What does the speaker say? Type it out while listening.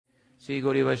श्री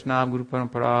गौरी वैष्णव गुरु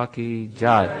परंपरा की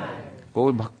जय।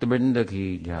 गौर भक्त वृंद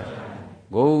की जय।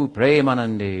 गौर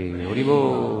प्रेमानंदे हरि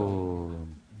बोल।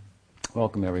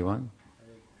 Welcome everyone.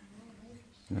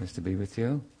 Nice to be with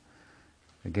you.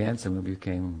 Again, some of you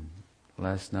came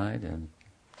last night and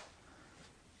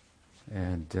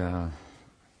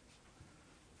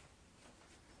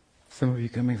some of you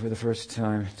coming for the first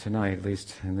time tonight, at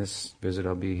least in this visit.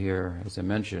 I'll be here, as I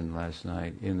mentioned last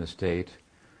night, in the state,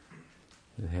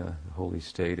 the holy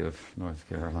state of North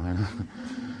Carolina,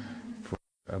 for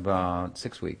about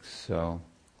 6 weeks. So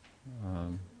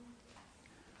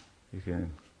you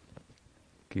can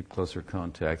keep closer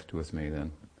contact with me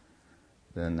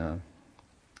then at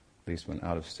least when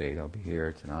out of state. I'll be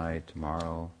here tonight,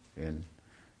 tomorrow in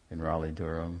Raleigh,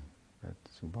 Durham, at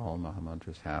Subal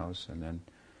Mahamantra's house, and then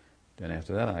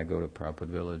after that I go to Prabhupada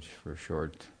Village for a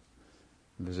short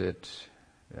visit.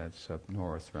 That's up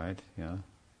north, right? Yeah.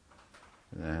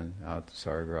 And then out to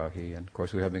Saragrahi, and of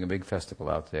course we're having a big festival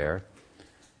out there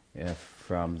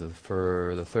from the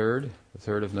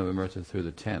 3rd of November through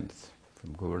the 10th,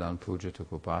 from Govardhan Puja to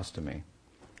Gopastami.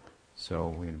 So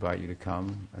we invite you to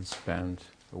come and spend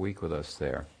a week with us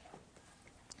there.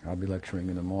 I'll be lecturing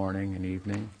in the morning and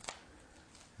evening,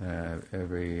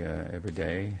 every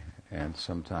day, and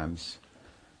sometimes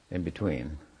in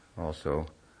between. Also,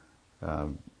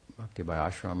 Bhakti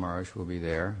Ashram Maharaj will be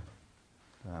there,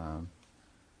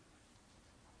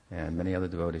 and many other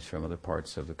devotees from other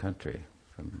parts of the country,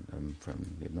 from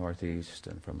the Northeast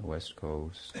and from the West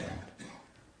Coast, and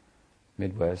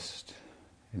Midwest,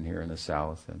 and here in the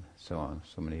South, and so on.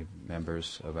 So many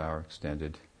members of our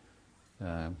extended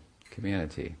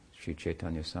community. Sri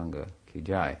Chaitanya Sangha Ki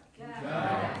Jai.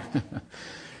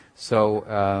 So,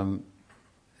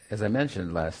 as I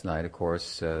mentioned last night, of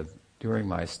course, during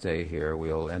my stay here,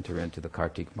 we'll enter into the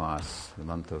Kartik Mas, the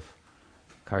month of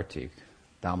Kartik,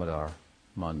 Damodar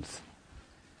month.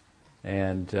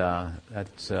 And that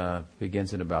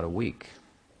begins in about a week.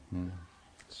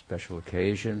 Special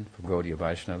occasion for Gaudiya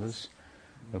Vaishnavas,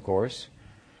 of course.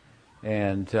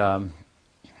 And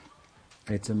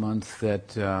it's a month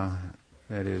that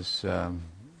is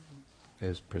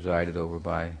presided over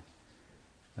by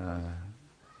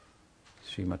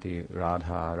Srimati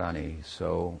Radha-Rani.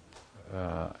 So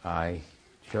I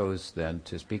chose then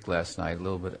to speak last night a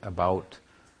little bit about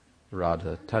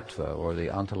Radha-Tattva, or the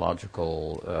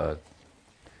ontological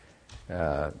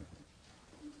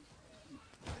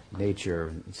nature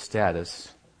and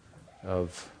status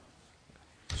of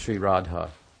Sri Radha.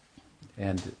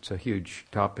 And it's a huge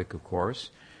topic, of course,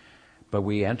 but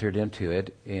we entered into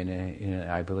it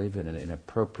I believe, in an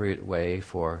appropriate way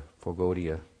for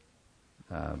Gaudiya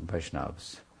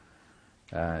Vaishnavas.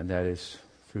 And that is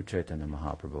through Chaitanya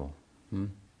Mahaprabhu.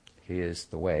 He is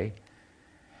the way.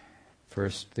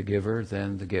 First the giver,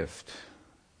 then the gift,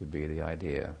 would be the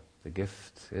idea. The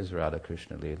gift is Radha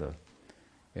Krishna Leela,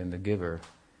 and the giver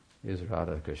is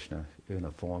Radha Krishna in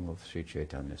the form of Sri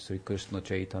Chaitanya. Sri Krishna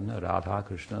Chaitanya, Radha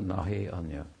Krishna, Nahe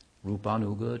Anya,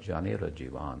 Rupanuga Janera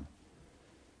Jivan.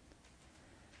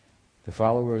 The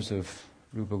followers of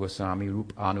Rupa Goswami,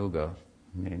 Rupanuga,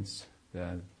 means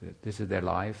that this is their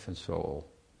life and soul.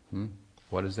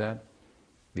 What is that?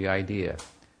 The idea.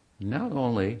 Not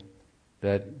only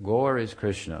that Gaur is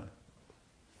Krishna,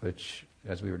 which,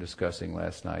 as we were discussing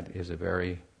last night, is a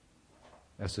very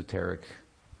esoteric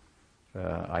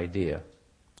idea.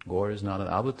 Gaur is not an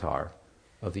avatar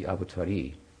of the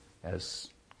avatari,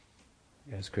 as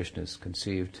Krishna is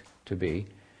conceived to be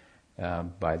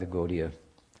by the Gaudiya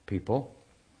people.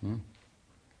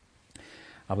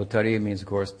 Avatari means, of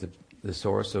course, the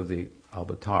source of the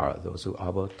avatara, those who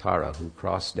avatara, who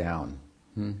cross down.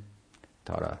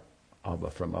 Tara,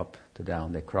 Abba, from up to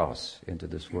down, they cross into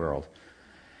this world.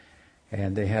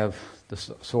 And they have the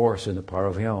source in the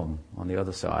Paravyam on the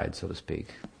other side, so to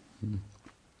speak.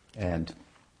 And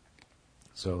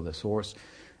so the source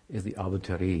is the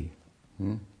avatari.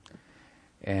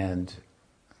 And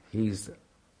he's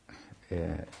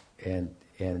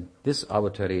and this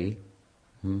avatari,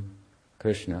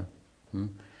 Krishna,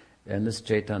 and this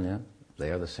Chaitanya, they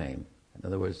are the same. In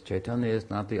other words, Chaitanya is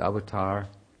not the avatar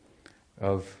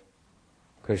of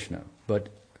Krishna, but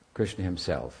Krishna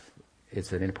himself.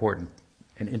 It's an important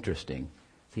and interesting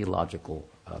theological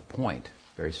point,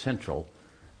 very central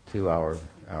to our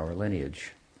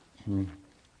lineage.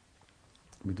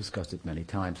 We discussed it many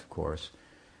times, of course.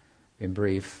 In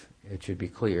brief, it should be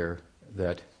clear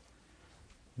that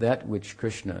which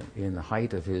Krishna, in the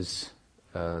height of his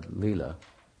Leela,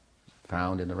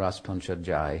 found in the Ras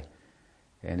Panchadhyay,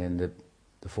 and in the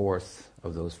fourth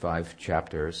of those 5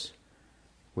 chapters,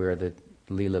 where the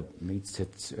Leela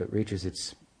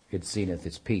reaches zenith,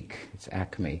 its peak, its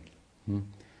acme.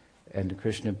 And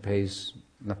Krishna pays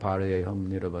naparayaham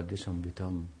niravadisam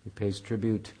vitam. He pays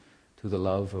tribute to the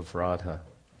love of Radha,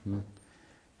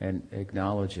 and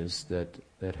acknowledges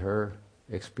that her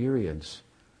experience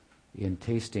in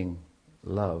tasting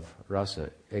love,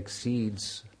 rasa,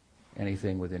 exceeds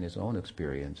anything within his own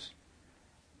experience,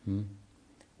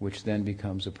 which then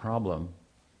becomes a problem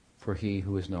for he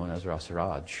who is known as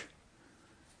Rasaraj.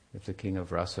 If the king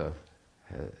of rasa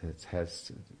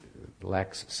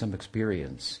lacks some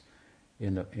experience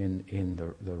in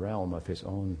the realm of his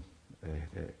own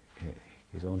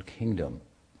kingdom,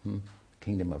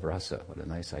 kingdom of rasa, what a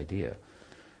nice idea,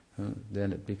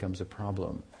 then it becomes a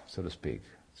problem, so to speak.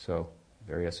 So,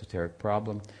 very esoteric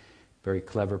problem, very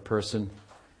clever person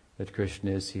that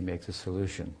Krishna is, he makes a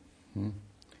solution.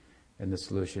 And the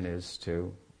solution is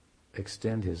to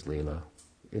extend his Leela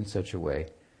in such a way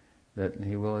that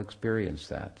he will experience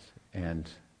that. And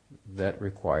that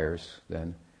requires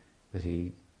then that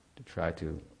he to try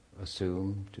to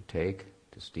assume, to take,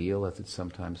 to steal, as it's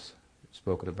sometimes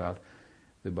spoken about,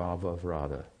 the bhava of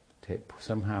Radha.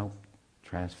 Somehow,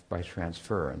 by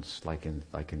transference, like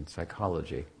in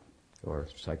psychology, or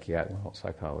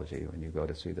psychology, when you go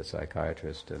to see the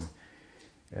psychiatrist and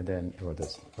then, or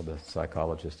the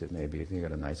psychologist, it may be, you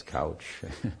got a nice couch,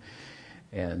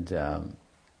 and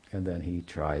then he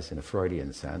tries, in a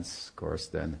Freudian sense, of course,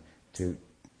 then to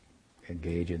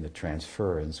engage in the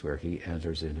transference where he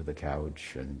enters into the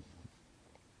couch and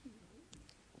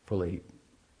fully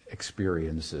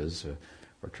experiences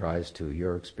or tries to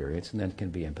your experience, and then can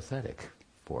be empathetic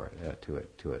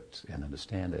to it and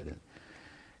understand it,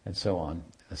 and so on.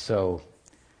 So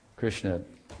Krishna,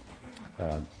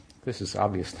 this is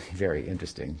obviously very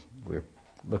interesting. We're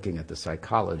looking at the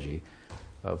psychology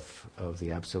of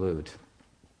the Absolute,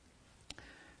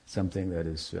 something that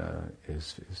is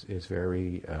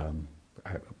very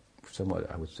somewhat,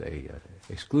 I would say,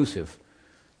 exclusive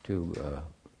to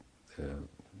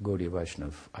Gaudiya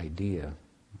Vaishnava idea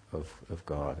of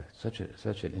God. Such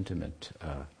an intimate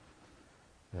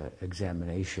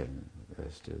examination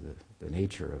as to the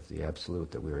nature of the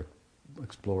Absolute that we're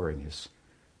exploring his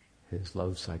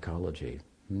love psychology.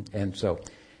 And so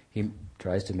he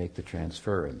tries to make the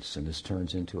transference, and this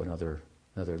turns into another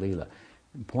Leela.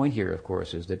 The point here, of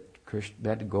course, is that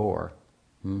that Gaur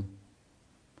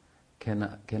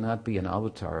cannot be an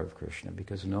avatar of Krishna,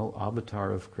 because no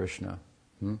avatar of Krishna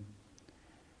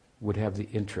would have the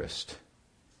interest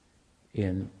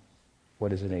in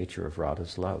what is the nature of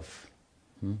Radha's love.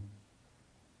 It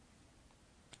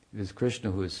is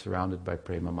Krishna who is surrounded by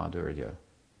prema madhurya,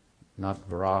 not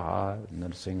Varaha,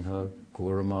 Narasimha,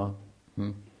 Kurma,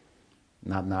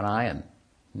 not Narayan,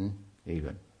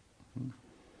 even.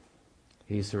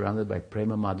 He's surrounded by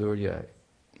prema madhurya,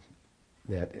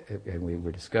 and we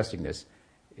were discussing this,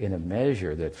 in a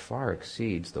measure that far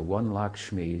exceeds the one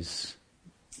Lakshmi's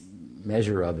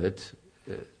measure of it,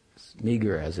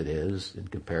 meager as it is in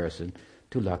comparison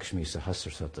to Lakshmi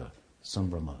Sahasrasata,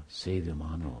 Sambrama,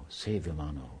 Sevyamano.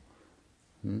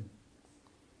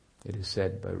 It is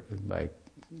said by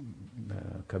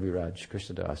Kaviraj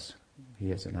Krishnadas, he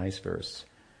has a nice verse.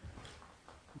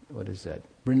 What is that?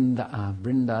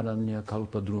 Brindaranya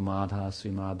kalpadrumadha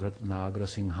srimad nagra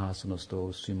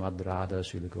singhasanasto srimad radha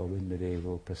srila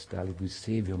govindadevo prastalivi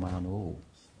sevyamano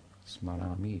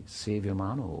smarami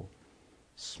sevyamano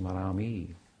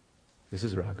smarami. This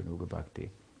is Raganuga Bhakti.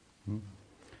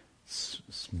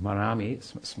 Smarami,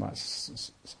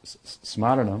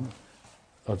 smaranam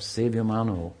of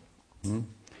sevyamano.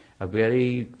 A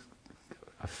very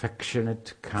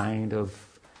affectionate kind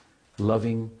of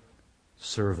loving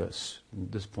service.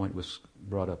 And this point was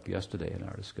brought up yesterday in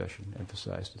our discussion,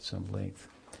 emphasized at some length.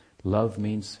 Love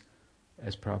means,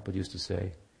 as Prabhupada used to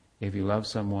say, if you love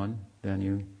someone, then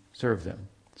you serve them.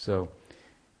 So,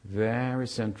 very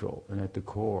central and at the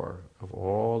core of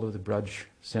all of the Braj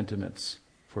sentiments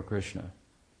for Krishna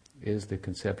is the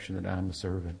conception that I'm a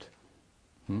servant.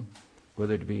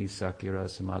 Whether it be Sakya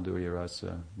Rasa, Madhurya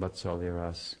Rasa, Vatsalya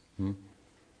Rasa.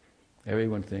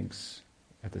 Everyone thinks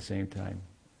at the same time,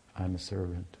 I'm a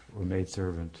servant or maid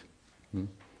servant.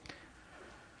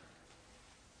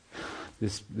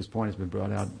 This point has been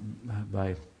brought out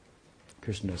by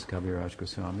Krishnadas Kaviraj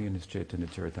Goswami in his Chaitanya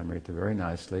Charitamrita very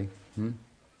nicely, in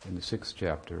the 6th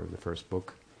chapter of the first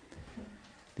book.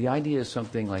 The idea is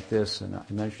something like this, and I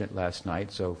mentioned it last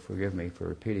night, so forgive me for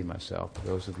repeating myself, for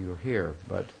those of you who are here,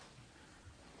 but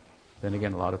then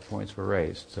again a lot of points were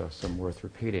raised, so some worth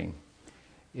repeating.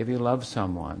 If you love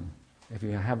someone, if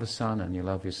you have a son and you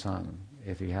love your son,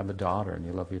 if you have a daughter and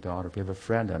you love your daughter, if you have a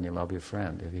friend and you love your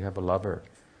friend, if you have a lover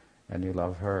and you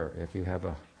love her, if you have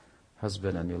a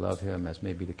husband and you love him, as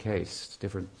may be the case,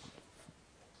 different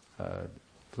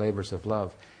flavors of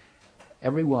love.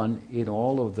 Everyone in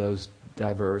all of those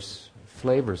diverse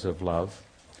flavors of love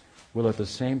will at the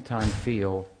same time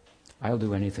feel, I'll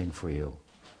do anything for you.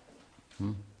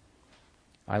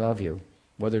 I love you.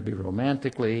 Whether it be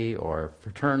romantically or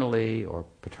fraternally or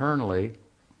paternally,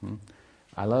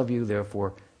 I love you,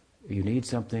 therefore, you need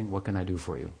something, what can I do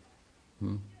for you?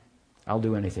 I'll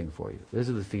do anything for you. This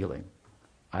is the feeling.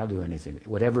 I'll do anything.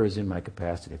 Whatever is in my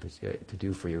capacity to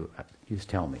do for you, just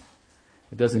tell me.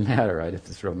 It doesn't matter, right, if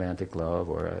it's romantic love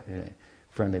or a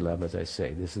friendly love, as I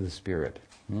say. This is the spirit.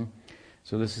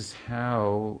 So this is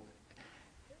how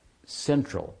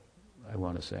central, I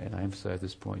want to say, and I emphasized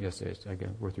this point yesterday, it's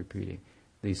again worth repeating,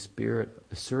 the spirit,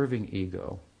 the serving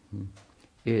ego,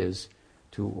 is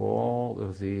to all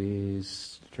of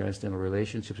these transcendental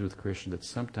relationships with Krishna that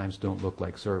sometimes don't look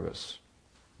like service.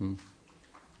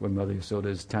 When Mother Yasoda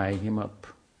is tying him up,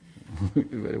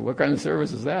 what kind of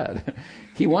service is that?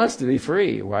 He wants to be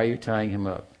free. Why are you tying him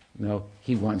up? No,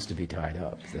 he wants to be tied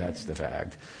up. That's the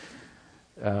fact.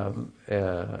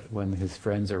 When his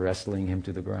friends are wrestling him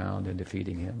to the ground and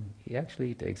defeating him, he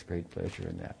actually takes great pleasure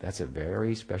in that. That's a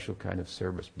very special kind of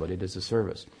service, but it is a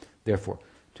service. Therefore,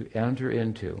 to enter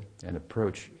into and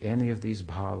approach any of these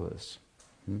bhavas,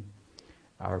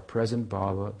 our present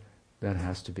bhava, that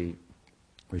has to be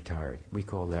retired. We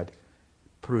call that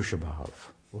Purusha bhav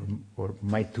or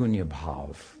Maitunya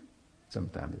bhav.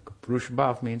 Sometimes Purusha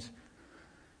bhav means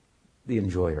the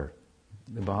enjoyer,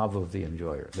 the bhav of the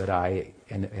enjoyer. That I,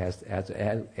 and as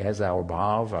our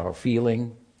bhav, our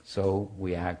feeling, so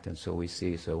we act and so we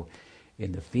see. So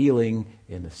in the feeling,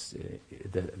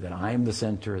 that I'm the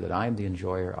center, that I'm the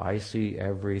enjoyer, I see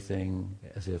everything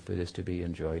as if it is to be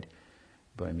enjoyed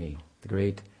by me. The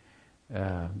great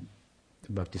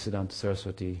Bhaktisiddhanta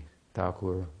Saraswati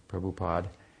Thakur Prabhupada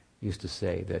used to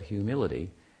say that humility,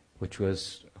 which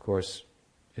was, of course,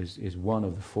 is one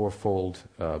of the fourfold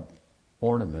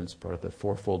ornaments, part of the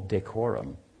fourfold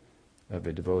decorum of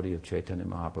a devotee of Chaitanya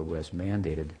Mahaprabhu as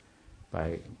mandated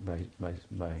by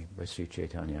Sri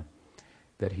Chaitanya,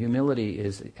 that humility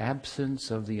is the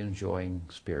absence of the enjoying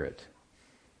spirit.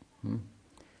 It's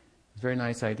a very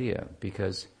nice idea,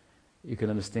 because you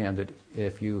can understand that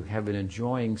if you have an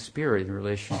enjoying spirit in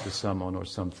relation to someone or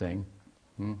something,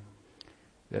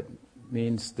 that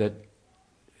means that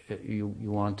you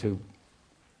want to,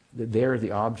 that they're the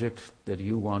object that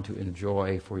you want to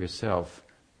enjoy for yourself.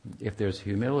 If there's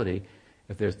humility,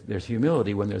 there's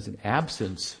humility when there's an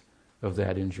absence of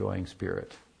that enjoying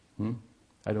spirit.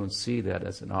 I don't see that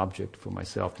as an object for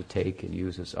myself to take and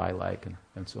use as I like,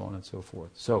 and so on and so forth.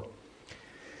 So,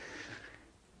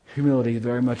 humility is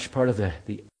very much part of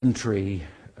the entry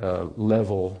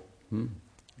level.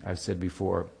 I've said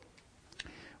before,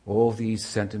 all these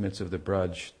sentiments of the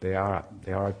Braj, they are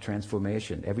a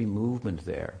transformation. Every movement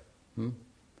there.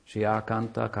 Shriya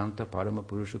Kanta Kanta Parama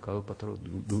Purusha Kalpataro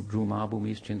Druma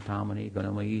Bhumis Chintamani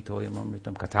Ganamayi Toyam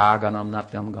Amritam Kataganam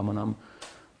Natyam Gamanam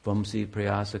Vamsi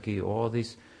Prayasaki. All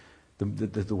these,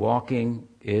 the walking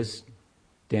is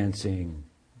dancing.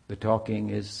 The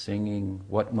talking is singing.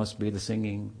 What must be the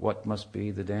singing? What must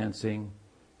be the dancing?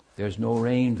 There's no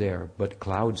rain there, but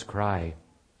clouds cry.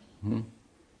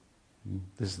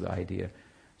 This is the idea.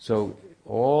 So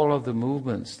all of the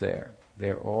movements there,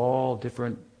 they're all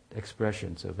different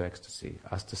expressions of ecstasy.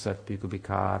 Astasat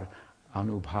Vikar,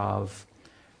 Anubhav,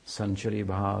 Sanchari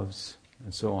Bhavs,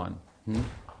 and so on.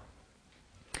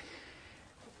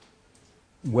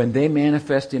 When they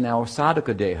manifest in our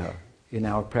sadhaka deha, in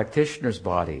our practitioner's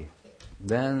body,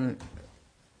 then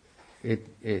it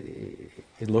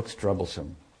looks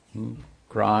troublesome.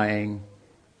 Crying,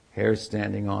 hair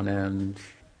standing on end,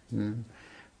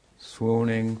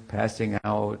 swooning, passing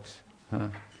out.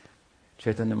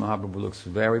 Chaitanya Mahaprabhu looks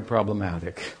very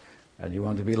problematic, and you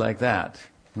want to be like that.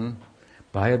 Bhaya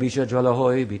Bisha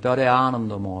Jwalahoy Vitare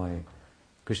Anandamoy.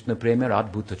 Krishna Premer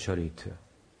Adbhuta Charit.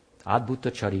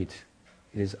 Adbhuta Charit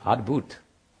is Adbhut.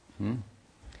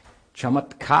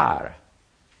 Chamatkar,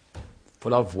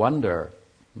 full of wonder.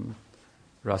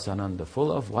 Rasananda,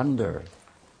 full of wonder.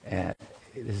 This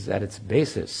is at its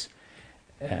basis.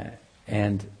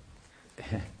 And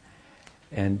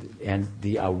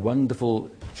the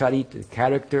wonderful charit,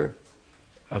 character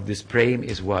of this prem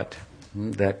is what?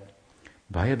 That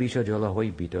Bhaya Bisha Jala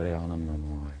Hoi Bitare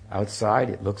Anandamoy. Outside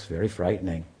it looks very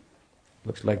frightening.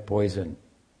 Looks like poison.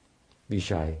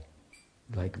 Vishai,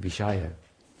 like Vishaya.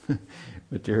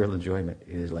 Material enjoyment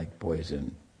is like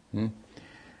poison.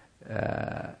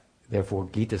 Therefore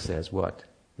Gita says what?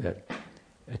 That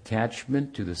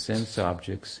attachment to the sense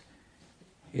objects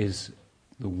is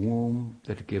the womb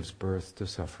that gives birth to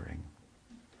suffering.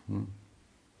 Hmm?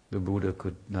 The Buddha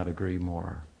could not agree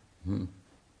more. Hmm?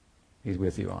 He's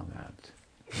with you on that.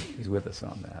 He's with us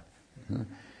on that. Hmm?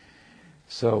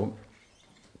 So,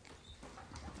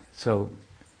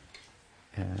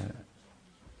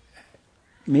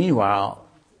 meanwhile,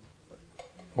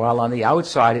 while on the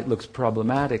outside it looks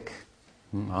problematic,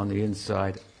 on the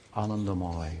inside,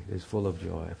 Anandamoy is full of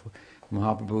joy.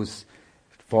 Mahaprabhu's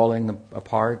falling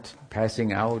apart,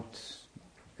 passing out,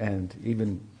 and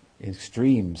even in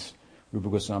extremes, Rupa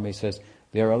Goswami says,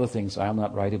 there are other things, I am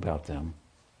not right about them.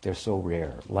 They're so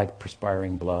rare, like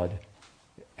perspiring blood,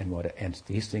 and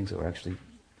these things are actually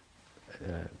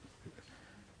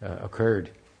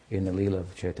occurred in the Leela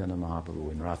of Chaitanya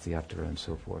Mahaprabhu, in Radha-Tattva and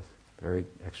so forth. Very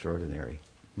extraordinary.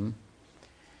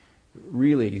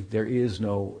 Really, there is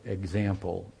no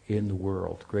example in the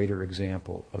world, greater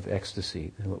example of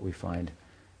ecstasy than what we find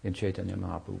in Chaitanya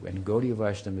Mahaprabhu. And Gaudiya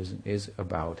Vaishnavism is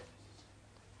about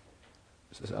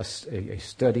a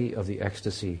study of the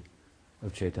ecstasy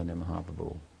of Chaitanya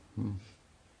Mahaprabhu.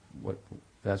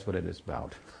 That's what it is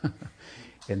about.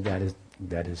 And that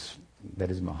is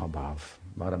Mahabhav,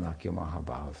 Maranakya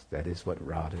Mahabhav. That is what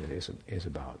Radha is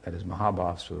about. That is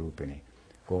Mahabhav Swarupini.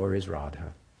 Gaur is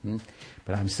Radha.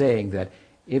 But I'm saying that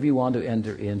if you want to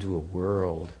enter into a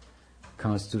world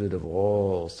constituted of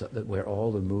where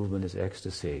all the movement is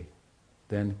ecstasy,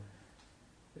 then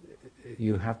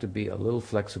you have to be a little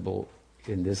flexible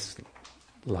in this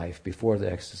life before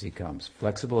the ecstasy comes.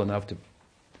 Flexible enough to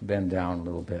bend down a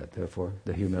little bit, therefore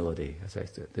the humility, as I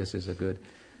said. This is a good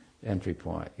entry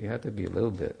point. You have to be a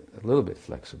little bit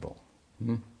flexible.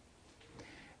 And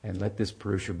let this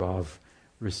Purusha Bhav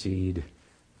recede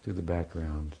to the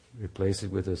background. Replace it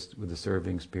with a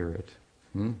serving spirit.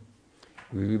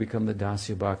 We become the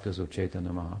Dasya Bhaktas of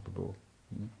Chaitanya Mahaprabhu.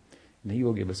 And he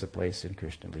will give us a place in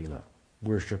Krishna Leela.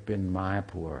 Worship in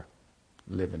Mayapur.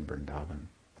 Live in Vrindavan.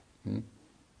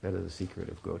 That is the secret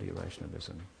of Gaudiya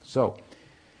Vaishnavism. So,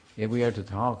 if we are to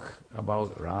talk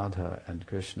about Radha and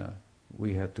Krishna,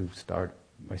 we have to start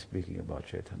by speaking about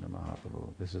Chaitanya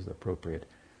Mahaprabhu. This is the appropriate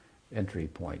entry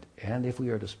point. And if we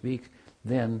are to speak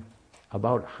then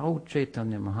about how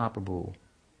Chaitanya Mahaprabhu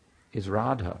is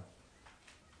Radha,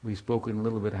 we've spoken a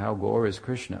little bit how Gaur is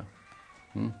Krishna.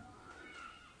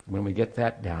 When we get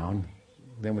that down,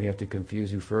 then we have to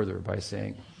confuse you further by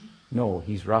saying, no,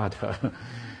 he's Radha.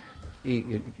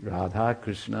 Radha,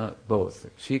 Krishna, both.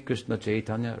 Shri Krishna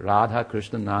Chaitanya, Radha,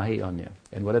 Krishna, Nahi Anya.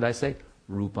 And what did I say?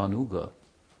 Rupanuga,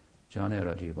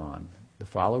 Janera Jivan, the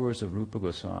followers of Rupa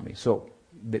Goswami. So,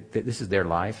 this is their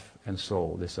life and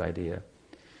soul, this idea.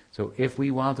 So, if we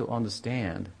want to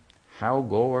understand how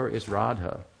Gaur is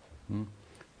Radha,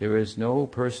 there is no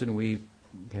person we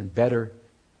can better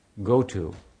go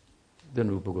to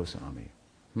than Rupa Goswami.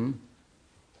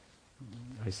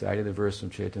 I cited a verse from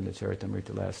Chaitanya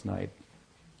Charitamrita last night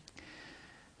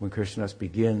when Krishna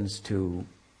begins to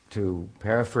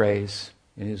paraphrase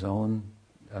in his own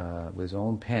with his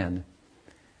own pen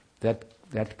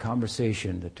that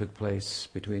conversation that took place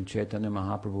between Chaitanya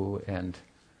Mahaprabhu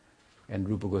and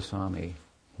Rupa Goswami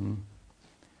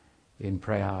in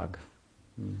Prayag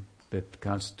that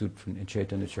constitute in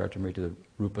Chaitanya Charitamrita the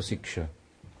Rupa Siksha,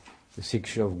 the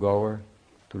Siksha of Gaur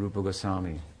to Rupa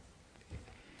Goswami.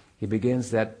 He begins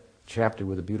that chapter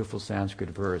with a beautiful Sanskrit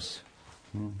verse.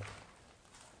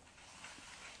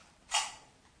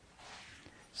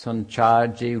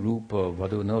 Sanchaje rupa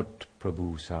vadunot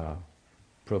prabhusa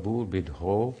prabhu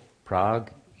bidho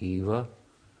prag eva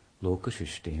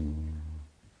lokashishtim.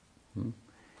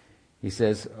 He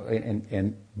says,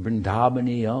 and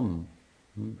Vrindavaniyam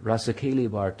rasakeli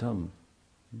vartam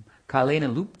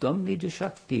kalena luptam nija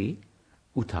shakti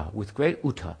uta, with great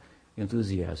uta,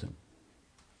 enthusiasm.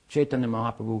 Chaitanya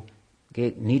Mahaprabhu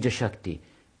gave Nija Shakti,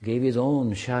 gave his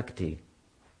own Shakti.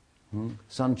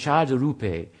 Sanchaja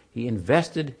Rupe, he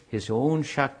invested his own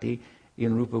Shakti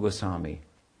in Rupa Goswami.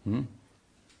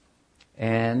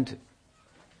 And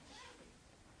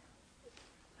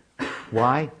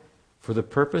why? For the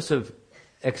purpose of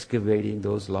excavating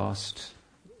those lost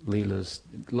Leelas.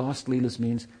 Lost Leelas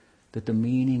means that the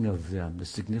meaning of them, the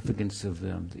significance of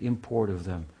them, the import of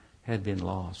them had been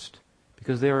lost.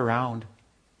 Because they're around.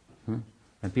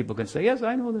 And people can say, yes,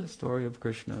 I know the story of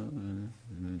Krishna, and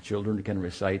the children can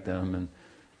recite them,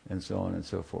 and so on and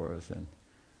so forth.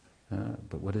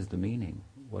 But what is the meaning?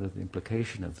 What is the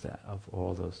implication of that, of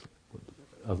all those,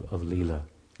 of Leela,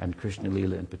 and Krishna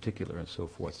Leela in particular, and so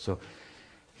forth? So,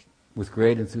 with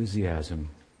great enthusiasm,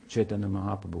 Chaitanya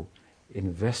Mahaprabhu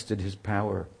invested his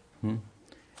power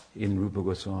in Rupa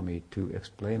Goswami to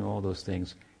explain all those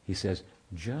things. He says,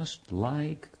 just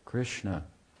like Krishna,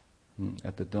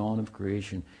 at the dawn of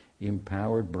creation,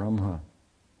 empowered Brahma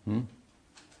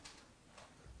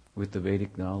With the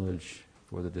Vedic knowledge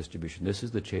for the distribution. This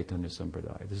is the Chaitanya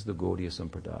Sampradaya. This is the Gaudiya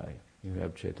Sampradaya. You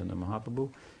have Chaitanya Mahaprabhu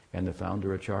and the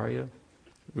founder Acharya,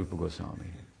 Rupa Goswami.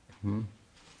 And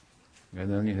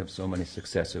then you have so many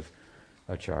successive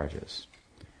Acharyas.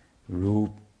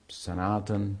 Rup,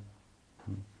 Sanatan,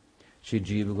 Shri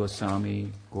Jiva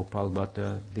Goswami, Gopal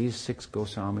Bhatta, these 6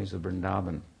 Goswamis of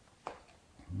Vrindavan.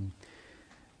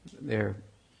 There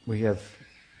we have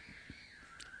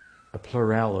a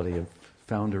plurality of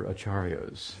founder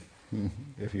Acharyas,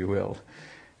 if you will,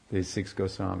 these 6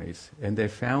 Goswamis. And they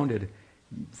founding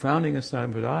a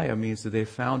Sampradaya means that they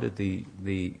founded the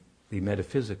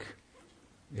metaphysic,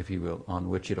 if you will, on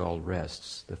which it all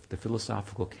rests, the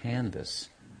philosophical canvas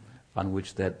on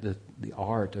which the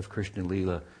art of Krishna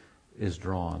Lila is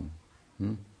drawn.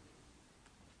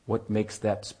 What makes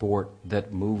that sport,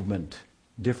 that movement,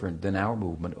 different than our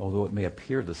movement, although it may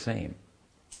appear the same?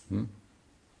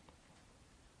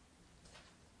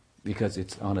 Because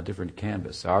it's on a different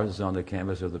canvas. Ours is on the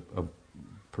canvas of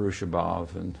Purusha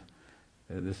Bhav, and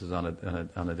this is on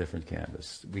a different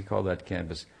canvas. We call that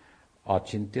canvas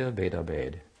Achintya Veda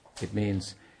Ved. It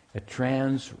means a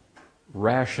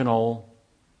trans-rational,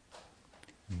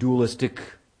 dualistic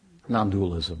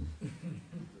non-dualism.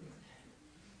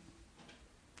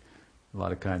 A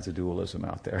lot of kinds of dualism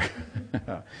out there.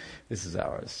 This is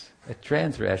ours. A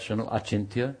trans-rational,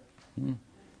 achintya,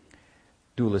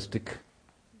 dualistic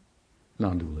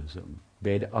non-dualism.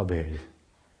 Veda abed.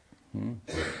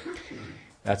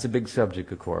 That's a big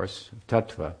subject, of course.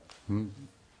 Tattva.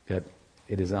 That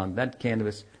it is on that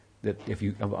canvas that if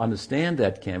you understand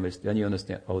that canvas, then you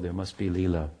understand, there must be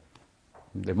lila.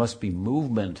 There must be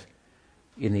movement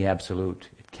in the Absolute.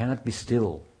 It cannot be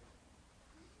still.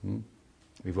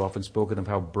 We've often spoken of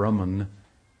how Brahman,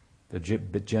 the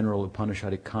general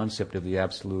Upanishadic concept of the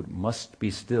Absolute, must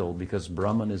be still because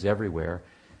Brahman is everywhere,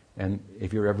 and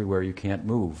if you're everywhere, you can't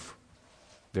move.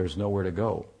 There's nowhere to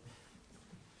go.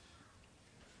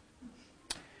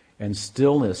 And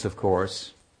stillness, of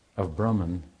course, of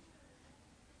Brahman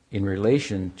in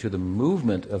relation to the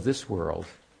movement of this world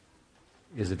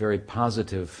is a very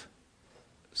positive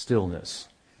stillness,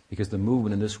 because the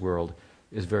movement in this world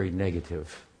is very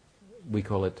negative. We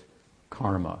call it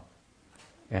karma.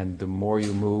 And the more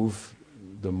you move,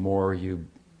 the more you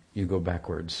go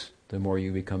backwards, the more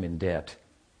you become in debt.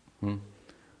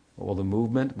 Well,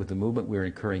 with the movement we're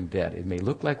incurring debt. It may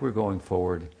look like we're going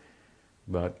forward,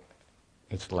 but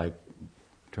it's like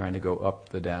trying to go up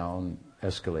the down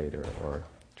escalator, or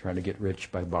trying to get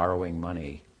rich by borrowing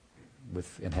money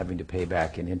and having to pay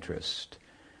back in interest.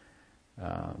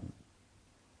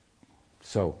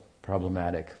 So,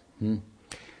 problematic.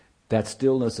 That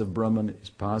stillness of Brahman is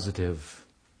positive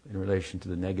in relation to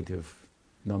the negative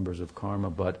numbers of karma,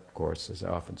 but, of course, as I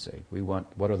often say, we want,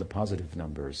 what are the positive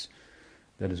numbers?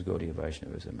 That is Gaudiya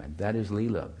Vaishnavism, and that is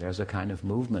Leela. There's a kind of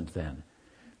movement then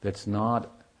that's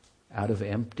not out of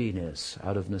emptiness,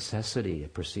 out of necessity, a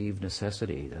perceived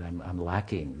necessity, that I'm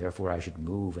lacking, therefore I should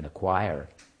move and acquire.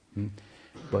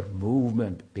 But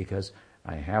movement because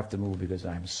I have to move because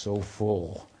I'm so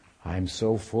full. I'm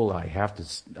so full I have to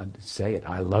say it.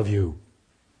 I love you.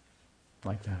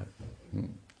 Like that.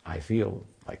 I feel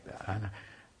like that.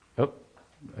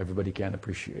 Everybody can't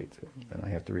appreciate it. Then I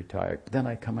have to retire. Then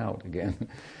I come out again.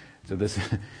 So this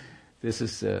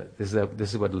is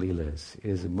what Leela is. It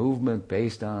is a movement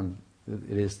based on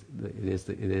the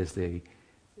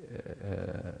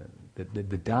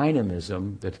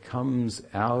dynamism that comes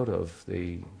out of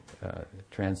the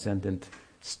transcendent,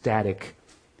 static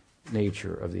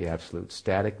nature of the Absolute.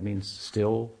 Static means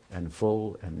still and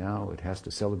full, and now it has to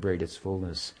celebrate its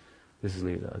fullness. This is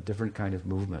a different kind of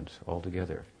movement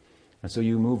altogether. And so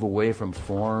you move away from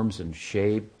forms and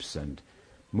shapes and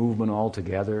movement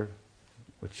altogether,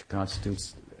 which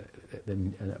constitutes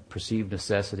the perceived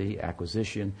necessity,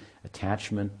 acquisition,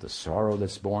 attachment, the sorrow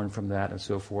that's born from that, and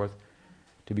so forth.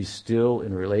 To be still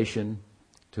in relation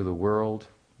to the world,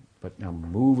 but now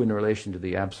move in relation to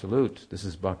the Absolute. This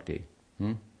is bhakti.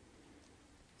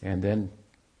 And then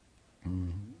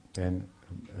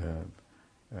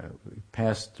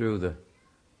pass through the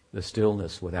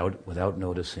stillness without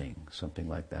noticing, something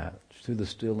like that. Through the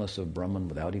stillness of Brahman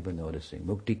without even noticing.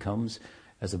 Mukti comes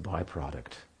as a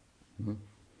byproduct.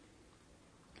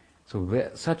 So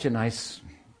such a nice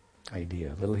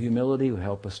idea. A little humility will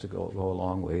help us to go a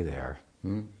long way there.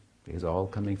 It's all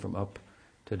coming from up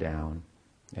to down.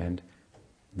 And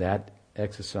that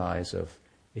exercise of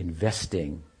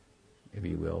investing, if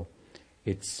you will,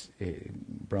 it's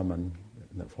Brahman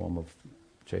in the form of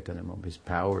Chaitanya, his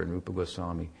power in Rupa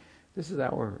Goswami, This is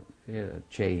our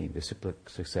chain, the cyclic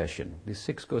succession. These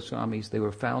 6 Goswamis, they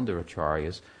were founder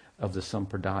acharyas of the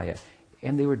Sampradaya,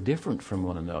 and they were different from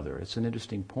one another. It's an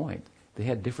interesting point. They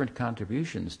had different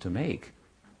contributions to make.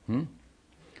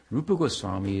 Rupa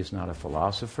Goswami is not a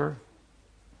philosopher.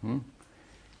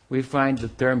 We find the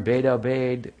term Veda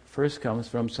Ved first comes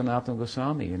from Sanatana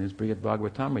Goswami in his Brihad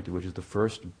Bhagavatamrita, which is the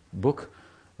first book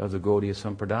of the Gaudiya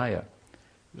Sampradaya.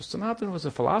 Sanatana was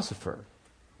a philosopher.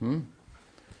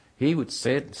 He would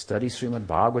sit, study Srimad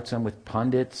Bhagavatam with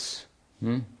pandits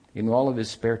in all of his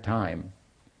spare time,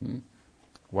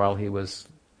 while he was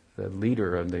the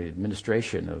leader of the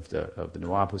administration of the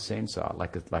Nawab Hussain Shah,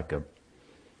 like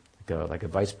a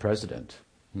vice president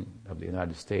of the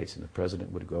United States, and the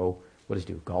president would go, what does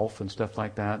he do, golf and stuff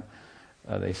like that,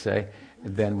 they say.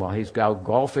 And then while he's out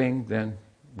golfing, then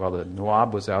while the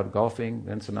Nawab was out golfing,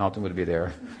 then Sanatana would be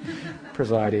there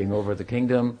presiding over the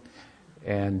kingdom,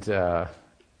 and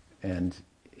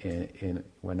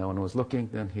when no one was looking,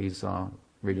 then he's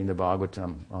reading the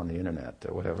Bhagavatam on the internet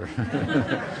or whatever.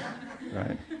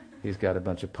 Right? He's got a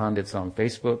bunch of pundits on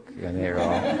Facebook, and they're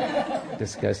all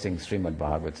discussing Srimad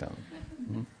Bhagavatam.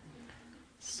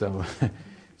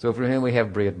 So for him, we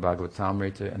have Brihad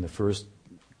Bhagavatamrita and the first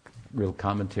real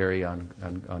commentary on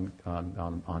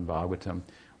Bhagavatam.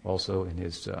 Also in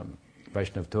his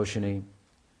Vaishnav Toshini,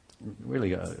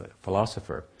 really a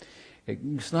philosopher.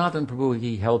 Sanatana Prabhu,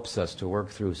 he helps us to work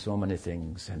through so many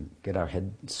things and get our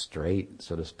head straight,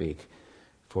 so to speak,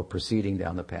 for proceeding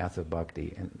down the path of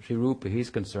bhakti. And Sri Rupa, he's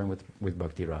concerned with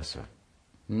bhakti rasa.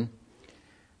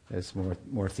 It's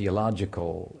more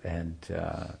theological and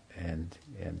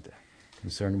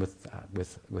concerned with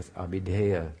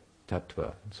abhideya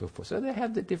tattva and so forth. So they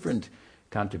have the different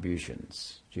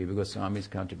contributions. Jiva Goswami's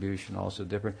contribution also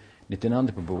different.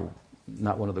 Nityananda Prabhu,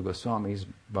 not one of the Goswamis,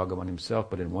 Bhagavan himself,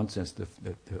 but in one sense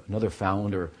another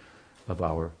founder of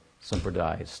our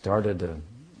sampradaya, started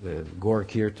the Gaur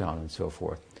Kirtan and so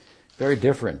forth. Very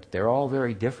different. They're all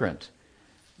very different,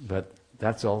 but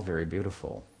that's all very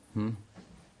beautiful.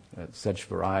 Such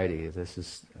variety. This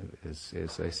is as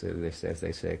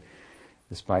they say,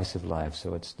 the spice of life.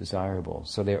 So it's desirable.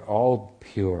 So they're all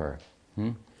pure.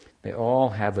 They all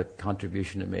have a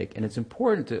contribution to make, and it's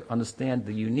important to understand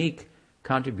the unique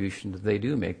contribution that they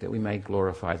do make, that we might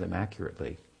glorify them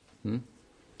accurately.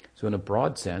 So in a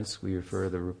broad sense, we refer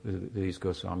to these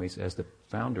Goswamis as the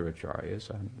founder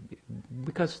acharyas,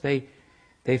 because they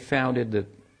founded the,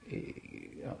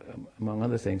 among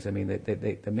other things, I mean,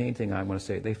 the main thing I want to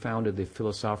say, they founded the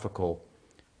philosophical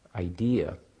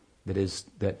idea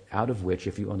that out of which,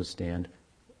 if you understand,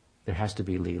 there has to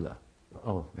be Leela.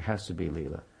 Oh, there has to be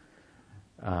Leela.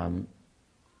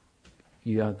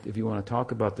 If you want to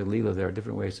talk about the Leela, there are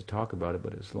different ways to talk about it,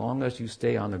 but as long as you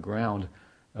stay on the ground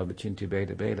of Achintya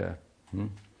Bheda Bheda,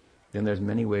 then there's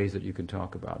many ways that you can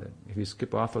talk about it. If you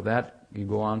skip off of that, you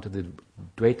go on to the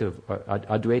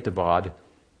Advaitavad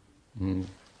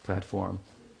platform,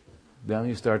 then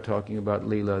you start talking about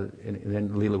Leela, and then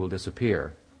Leela will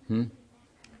disappear.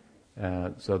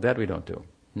 So that we don't do.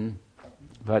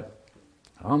 But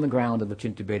on the ground of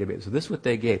Achintya Bheda Bheda. So this is what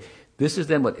they gave. This is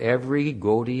then what every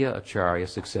Gaudiya Acharya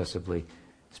successively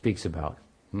speaks about.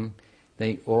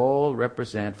 They all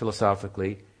represent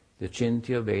philosophically the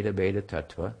Chintya Veda Veda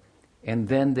Tattva, and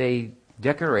then they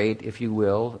decorate, if you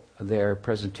will, their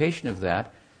presentation of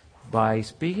that by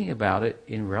speaking about it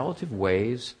in relative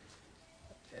ways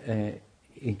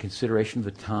in consideration of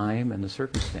the time and the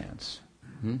circumstance.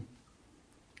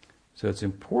 So it's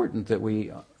important that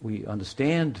we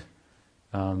understand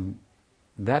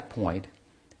that point,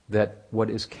 that what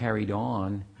is carried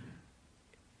on,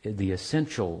 the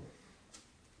essential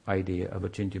idea of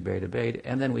Achintya Bheda Bheda,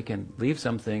 and then we can leave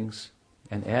some things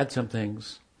and add some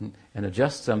things and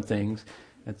adjust some things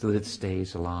so that it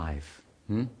stays alive.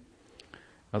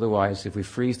 Otherwise, if we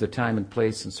freeze the time and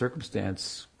place and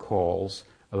circumstance calls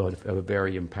of a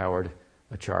very empowered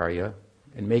acharya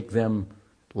and make them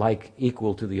like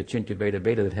equal to the Achintya Bheda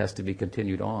Bheda that has to be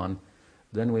continued on,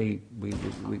 then we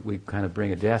kind of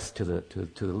bring a death to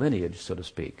the lineage, so to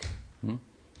speak.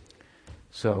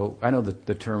 So I know that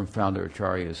the term founder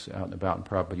acharya is out and about, and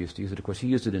Prabhupada used to use it. Of course, he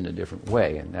used it in a different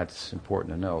way, and that's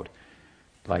important to note.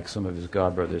 Like some of his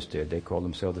godbrothers did, they called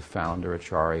themselves the founder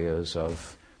acharyas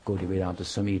of Gaudiya Vedanta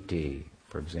Samiti,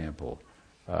 for example.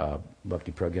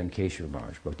 Bhakti Pragyan Keshav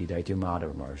Maharaj, Bhakti Daitya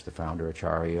Madhava Maharaj, the founder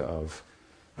acharya of,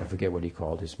 I forget what he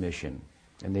called his mission.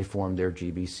 And they formed their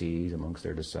GBCs amongst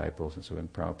their disciples, and so when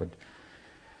Prabhupada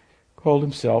called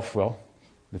himself,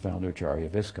 the founder acharya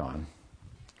of ISKCON,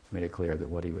 made it clear that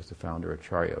what he was the founder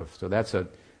acharya of. So that's a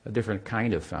different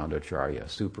kind of founder acharya, a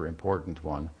super important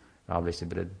one, obviously,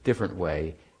 but a different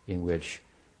way in which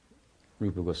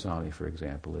Rupa Goswami, for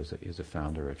example, is a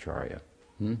founder acharya.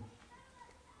 An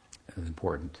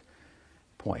important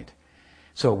point.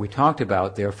 So we talked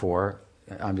about, therefore,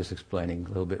 I'm just explaining a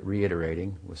little bit,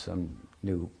 reiterating with some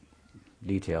new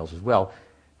details as well,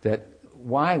 that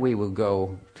why we will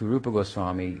go to Rupa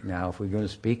Goswami now if we're going to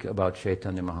speak about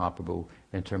Chaitanya Mahaprabhu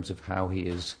in terms of how he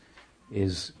is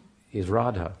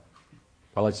Radha.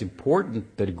 While it's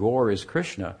important that Gaur is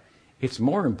Krishna, it's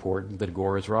more important that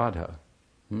Gaur is Radha.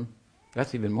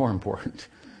 That's even more important.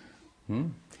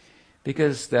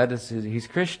 Because he's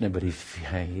Krishna, but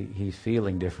he's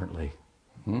feeling differently.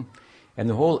 And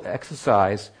the whole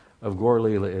exercise of Gaur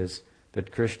Leela is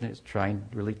that Krishna is trying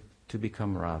really to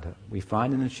become Radha. We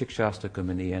find in the Shikshastakam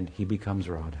in the end, he becomes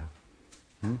Radha.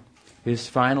 His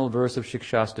final verse of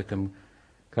Shikshastakam,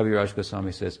 Kaviraj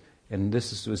Goswami says, and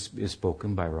this is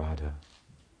spoken by Radha.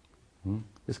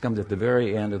 This comes at the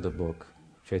very end of the book,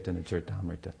 Chaitanya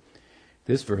Charitamrita.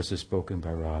 This verse is spoken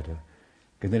by Radha.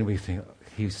 And then we think,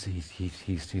 he's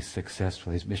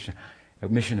successful, his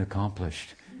mission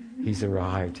accomplished. He's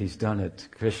arrived, he's done it.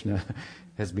 Krishna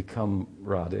has become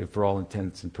Radha for all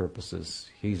intents and purposes.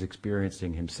 He's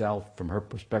experiencing himself from her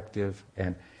perspective,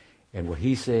 and what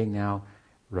he's saying now,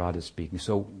 Radha's speaking.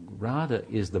 So Radha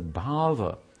is the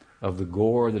bhava of the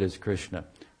Gaur that is Krishna.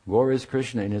 Gaur is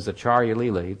Krishna in his Acharya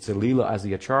Leela. It's a Leela as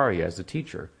the Acharya, as the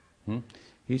teacher.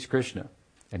 He's Krishna.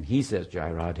 And he says, Jai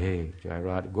Radhe, Jai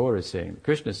Radhe. Gaur is saying,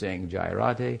 Krishna is saying, Jai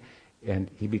Radhe. And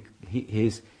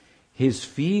his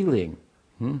feeling,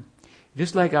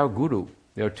 just like our Guru,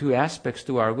 there are two aspects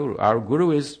to our Guru. Our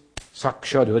Guru is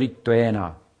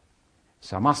Sakshadharitvena,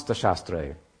 Samasta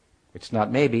Shastraya. It's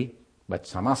not maybe, but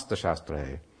Samasta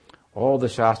Shastraya. All the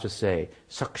Shastras say,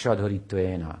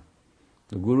 Sakshadharitvena.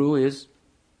 The Guru is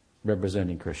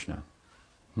representing Krishna.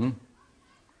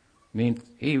 Means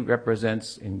he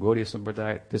represents in Gaudiya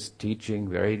Sampradaya this teaching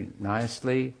very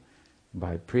nicely,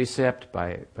 by precept,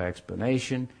 by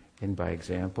explanation, and by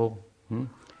example.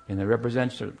 In the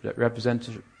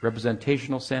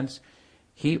representational sense,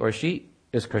 he or she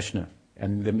is Krishna.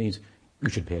 And that means you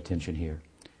should pay attention here.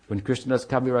 When Krishnadas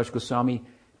Kaviraj Goswami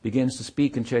begins to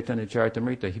speak in Chaitanya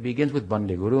Charitamrita, he begins with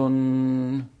Bande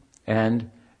Gurun,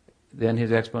 and then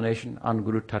his explanation on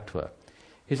Radha-Tattva.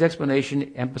 His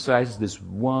explanation emphasizes this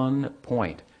one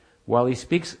point. While he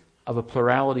speaks of a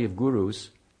plurality of gurus,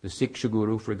 the Siksha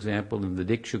Guru, for example, and the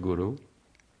Diksha Guru,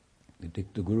 the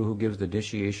Guru who gives the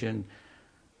initiation,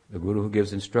 the Guru who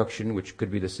gives instruction, which could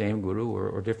be the same Guru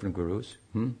or different Gurus,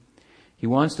 he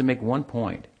wants to make one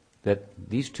point, that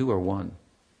these two are one,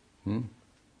 and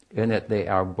that they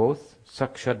are both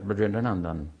Sakshat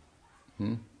Brajendranandan.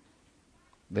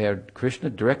 They are Krishna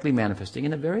directly manifesting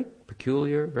in a very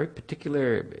peculiar, very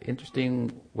particular,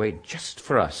 interesting way just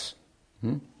for us.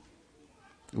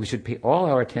 We should pay all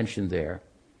our attention there.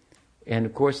 And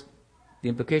of course, the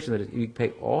implication that you pay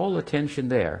all attention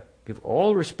there, give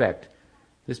all respect,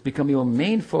 this become your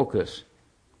main focus,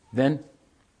 then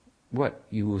what?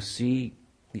 You will see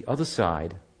the other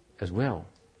side as well.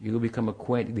 You will become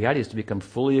acquainted. The idea is to become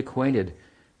fully acquainted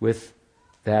with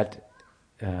that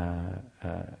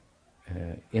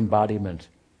embodiment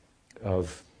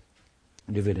of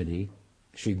divinity,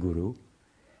 Sri Guru.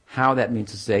 How that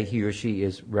means to say he or she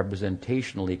is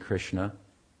representationally Krishna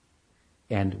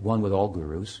and one with all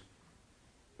gurus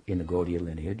in the Gaudiya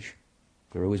lineage.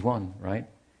 Guru is one, right?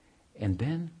 And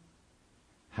then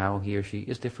how he or she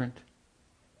is different.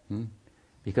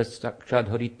 Because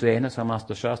Sakshadharitvena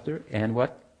Samasta Shastra, and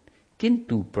what?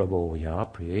 Kintu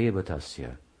Prabhoya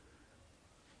Priyevatasya.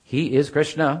 He is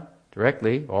Krishna,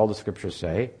 directly, all the scriptures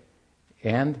say,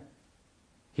 and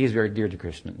he is very dear to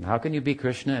Krishna. And how can you be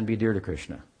Krishna and be dear to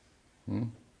Krishna?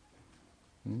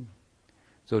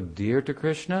 So dear to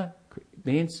Krishna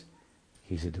means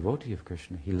he's a devotee of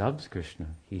Krishna. He loves Krishna.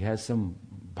 He has some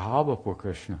bhava for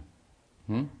Krishna.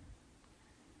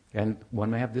 And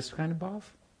one may have this kind of bhav,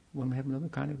 one may have another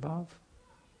kind of bhav.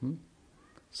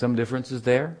 Some differences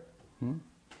there. You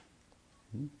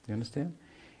understand?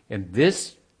 And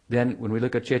this, then, when we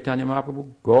look at Chaitanya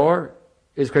Mahaprabhu, Gaur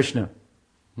is Krishna.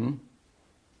 And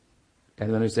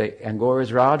when we say, and Gaur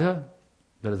is Radha,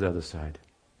 that is the other side.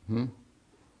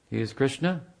 He is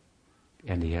Krishna,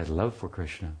 and he has love for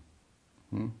Krishna.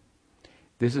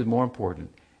 This is more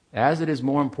important. As it is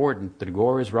more important that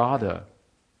Gaur is Radha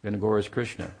than Gaur is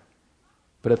Krishna.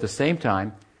 But at the same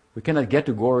time, we cannot get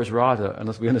to Gaur is Radha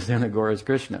unless we understand that Gaur is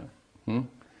Krishna.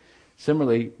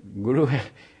 Similarly, Guru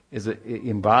is an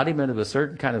embodiment of a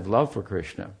certain kind of love for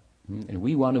Krishna. And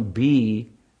we want to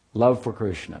be love for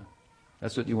Krishna.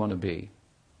 That's what you want to be.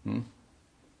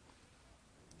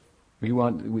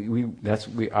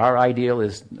 Our ideal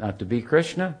is not to be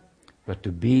Krishna, but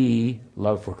to be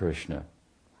love for Krishna.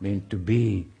 I mean, to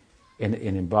be an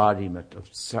embodiment of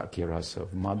Sakya Rasa,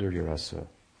 of Madhurya Rasa.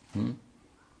 You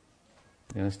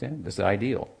understand? That's the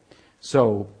ideal.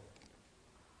 So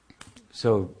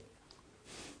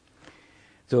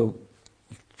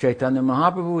Chaitanya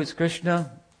Mahaprabhu is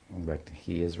Krishna, but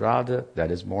he is Radha.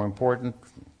 That is more important.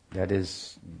 That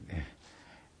is,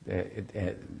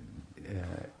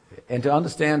 and to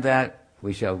understand that,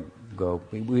 we shall go.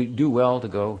 We do well to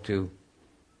go to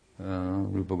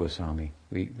Rupa Goswami.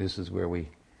 This is where we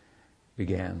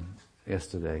began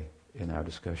yesterday in our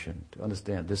discussion, to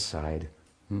understand this side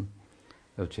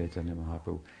of Chaitanya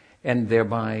Mahaprabhu, and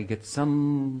thereby get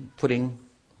some footing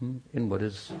in what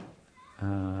is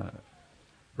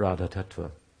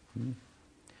Radha-Tattva.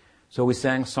 So we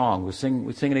sang song. We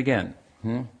sing it again.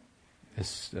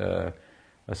 It's a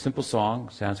simple song,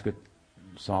 Sanskrit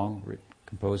song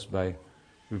composed by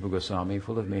Rupa Goswami,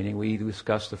 full of meaning. We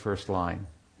discussed the first line.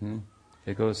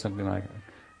 It goes something like,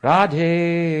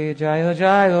 Radhe Jaya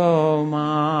Jaya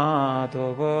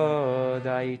Madhava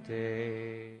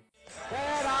Daite.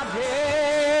 Jaya Radhe,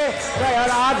 Jaya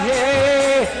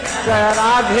Radhe, Jaya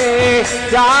Radhe,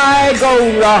 Jai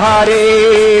Gaura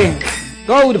Hare,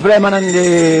 Gaur Premanande,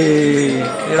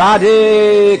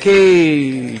 Radhe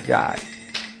Ki Jai.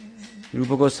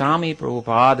 Rupa Goswami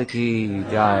Prabhupada Ki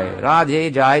Jai.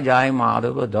 Radhe Jai Jai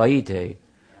Madhava Daite,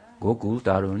 Gokul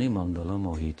Taruni Mandala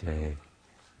Mohite.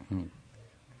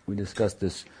 We discussed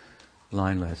this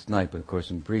line last night, but of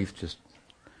course in brief, just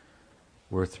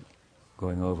worth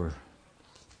going over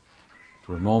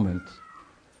for a moment.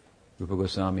 Rupa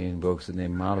Goswami invokes the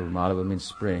name Madhava. Madhava means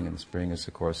spring, and spring is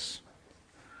of course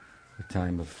a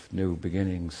time of new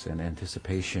beginnings and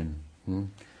anticipation.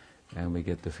 And we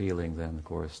get the feeling then, of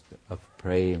course, of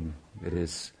praying. It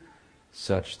is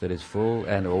such that is full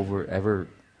and ever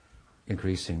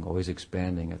increasing, always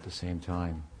expanding at the same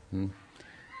time.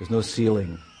 There's no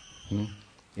ceiling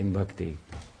in bhakti.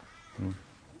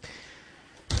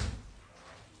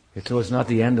 So it's not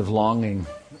the end of longing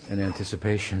and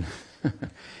anticipation,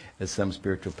 as some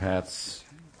spiritual paths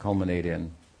culminate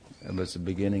in. It's the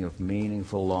beginning of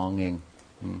meaningful longing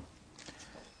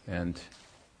and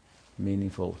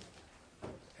meaningful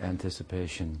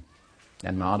anticipation.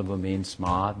 And Madhava means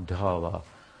Madhava,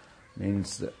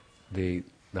 means the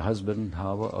husband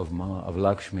Dhava of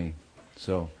Lakshmi.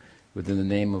 So within the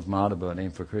name of Madhava, a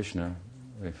name for Krishna,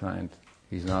 we find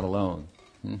he's not alone.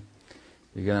 You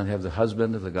cannot have the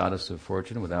husband of the goddess of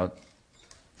fortune without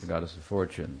the goddess of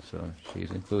fortune. So she's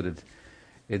included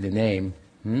in the name.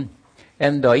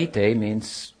 And Daite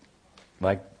means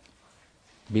like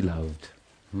beloved.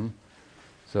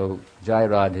 So Jai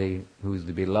Radhe, who is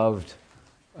the beloved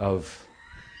of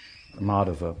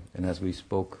Madhava, and as we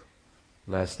spoke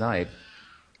last night,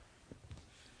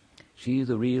 she is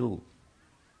the real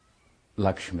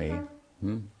Lakshmi,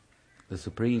 the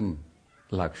supreme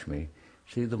Lakshmi.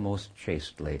 She's the most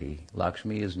chaste lady.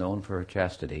 Lakshmi is known for her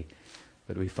chastity,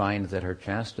 but we find that her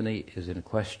chastity is in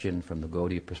question from the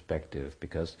Gaudiya perspective,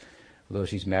 because although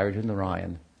she's married to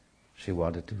Narayan, she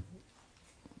wanted to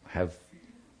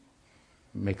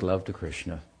make love to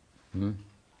Krishna.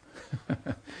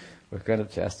 What kind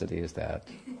of chastity is that?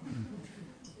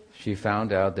 She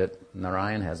found out that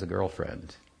Narayan has a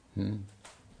girlfriend in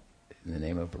the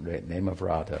name of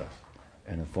Radha.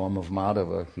 In the form of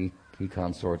Madhava, he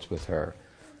consorts with her.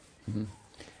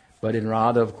 But in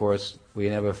Radha, of course, we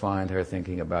never find her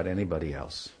thinking about anybody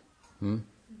else.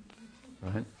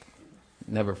 Right?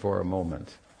 Never for a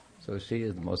moment. So she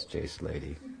is the most chaste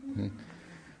lady.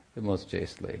 The most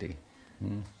chaste lady.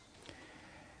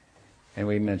 And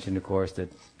we mentioned, of course,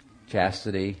 that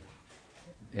chastity,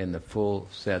 in the full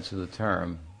sense of the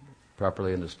term,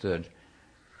 properly understood,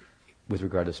 with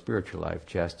regard to spiritual life,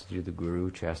 chastity of the Guru,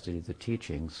 chastity of the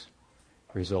teachings,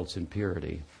 results in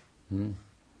purity.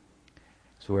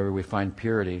 So wherever we find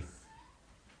purity,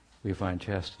 we find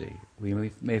chastity.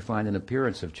 We may find an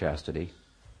appearance of chastity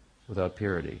without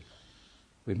purity.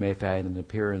 We may find an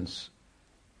appearance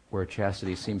where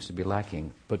chastity seems to be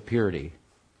lacking, but purity.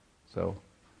 So,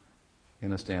 you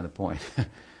understand the point.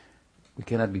 We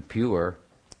cannot be pure,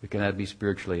 we cannot be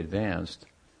spiritually advanced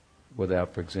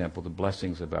without, for example, the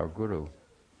blessings of our Guru,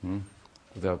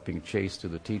 without being chaste to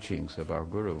the teachings of our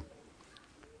Guru.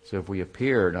 So if we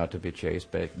appear not to be chaste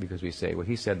because we say, well,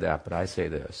 he said that, but I say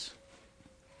this,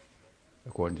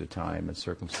 according to time and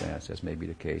circumstance, as may be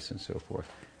the case, and so forth,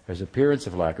 there's appearance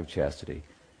of lack of chastity.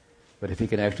 But if he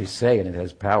can actually say, and it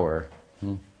has power,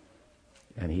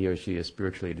 and he or she is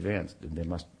spiritually advanced,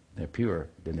 then they're pure,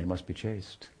 then they must be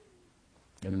chaste.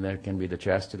 And then there can be the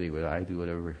chastity where I do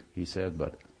whatever he said,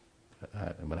 but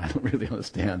I don't really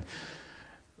understand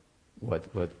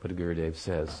what Gurudev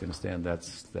says. You understand?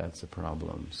 That's a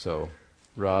problem. So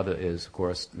Radha is, of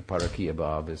course, the Parakiya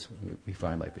Bhav is, we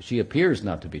find like this. She appears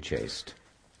not to be chaste.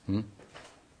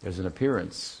 There's an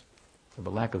appearance of a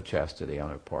lack of chastity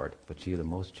on her part, but she is the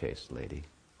most chaste lady.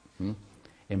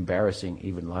 Embarrassing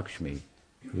even Lakshmi,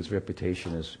 whose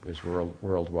reputation is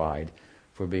worldwide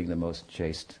for being the most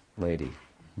chaste lady.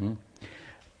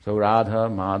 So Radha,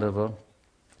 Madhava,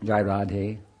 Jai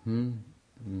Radhe,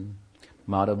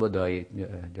 Madhava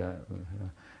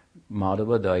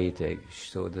Daite.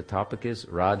 So the topic is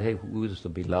Radhe, who is the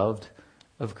beloved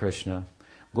of Krishna.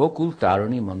 Gokul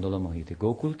Tarani Mandala Mohiti.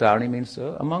 Gokul Tarani means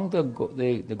among the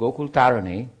Gokul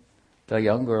Tarani, the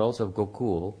young girls of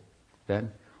Gokul, then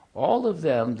all of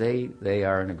them, they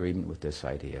are in agreement with this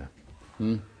idea.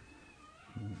 Gokul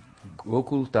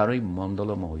Tarani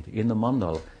Mandala Mohiti. In the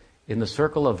mandal, in the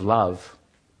circle of love,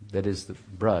 that is the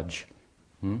Braj,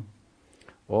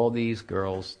 all these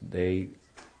girls, they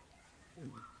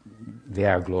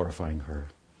are glorifying her.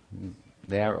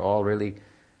 They are all really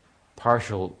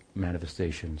partial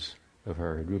manifestations of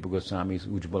her. Rupa Goswami's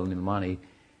Ujjvala Nilmani,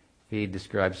 he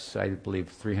describes, I believe,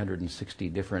 360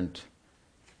 different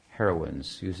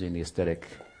heroines using the aesthetic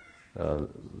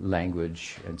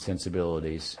language and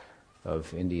sensibilities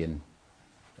of Indian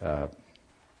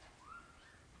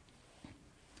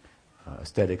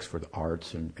aesthetics for the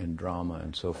arts and drama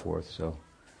and so forth. So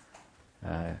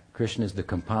Krishna is the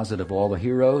composite of all the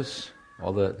heroes,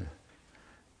 all the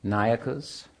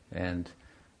nayakas, and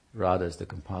Radha is the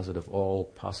composite of all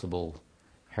possible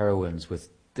heroines with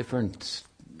different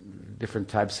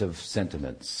types of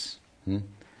sentiments.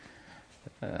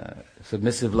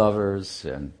 Submissive lovers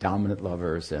and dominant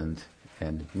lovers and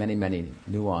many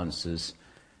nuances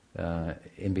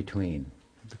in between.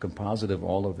 The composite of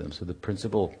all of them. So the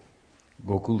principal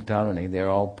Gokul Tarani, they're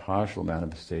all partial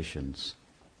manifestations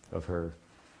of her.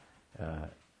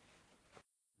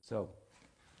 So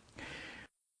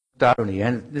Tarani,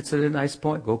 and it's a nice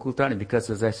point, Gokul Tarani, because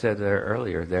as I said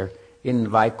earlier, there in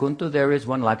Vaikuntha there is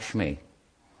one Lakshmi,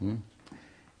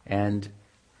 and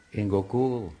in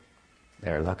Gokul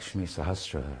there are Lakshmi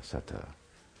Sahasra Sata,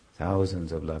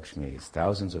 thousands of Lakshmis,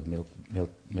 thousands of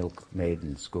milk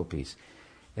maidens, gopis,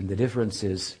 and the difference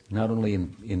is not only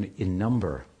in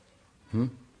number,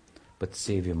 but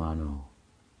Sevyamano.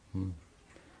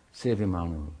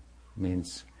 Sevyamano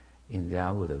means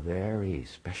endowed with a very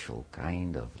special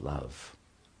kind of love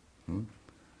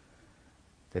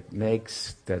that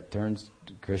turns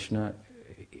Krishna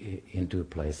into a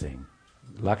plaything.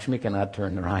 Lakshmi cannot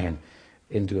turn Narayan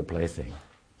into a plaything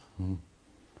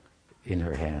in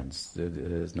her hands. It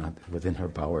is not within her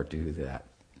power to do that.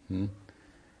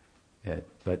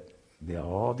 But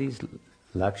all these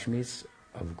Lakshmis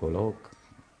of Golok,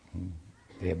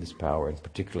 they have this power, and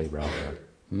particularly Radha.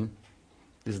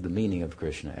 This is the meaning of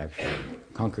Krishna, actually,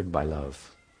 conquered by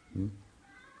love.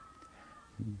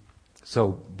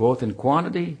 So, both in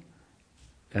quantity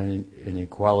and in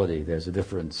quality, there's a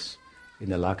difference in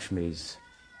the Lakshmis,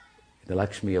 the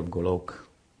Lakshmi of Golok,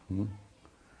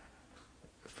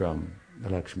 from the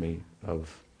Lakshmi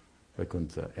of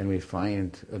Vaikuntha. And we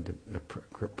find a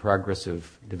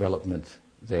progressive development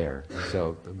there.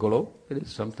 So, the Golok, it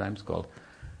is sometimes called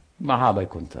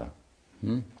Mahavaikuntha.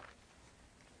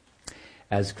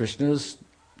 As Krishna's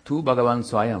tu Bhagavan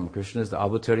Swayam, Krishna is the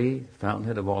avatari,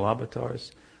 fountainhead of all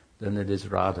avatars, then it is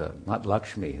Radha, not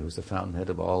Lakshmi, who's the fountainhead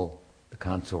of all the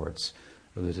consorts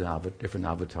of the different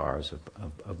avatars of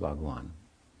Bhagavan.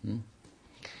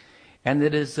 And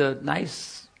it is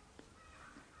nice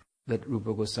that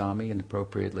Rupa Goswami, and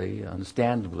appropriately,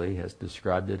 understandably, has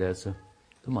described it as the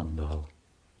mandal,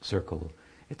 circle.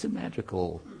 It's a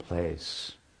magical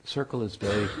place. The circle is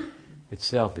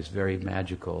itself is very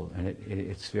magical, and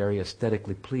it's very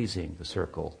aesthetically pleasing, the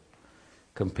circle,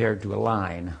 compared to a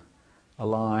line. A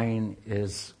line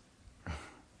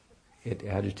it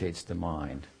agitates the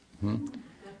mind,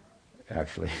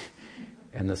 actually.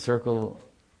 And the circle,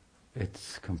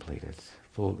 it's complete, it's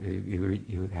full,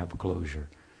 you have closure.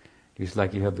 It's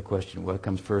like you have the question, what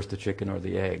comes first, the chicken or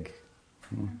the egg?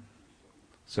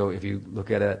 So if you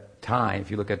look at time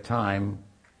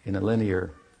in a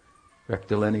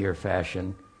rectilinear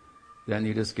fashion, then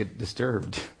you just get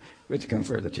disturbed. Which comes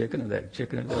first, the chicken or the egg?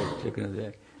 Chicken or the egg? Chicken or the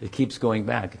egg? It keeps going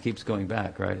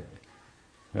back, right?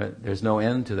 There's no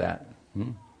end to that.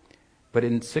 But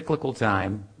in cyclical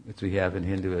time, which we have in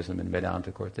Hinduism and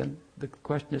Vedanta course, then the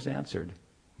question is answered.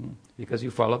 Because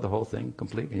you follow the whole thing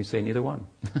complete, and you say neither one.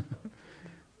 You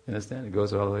understand? It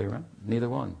goes all the way around. Neither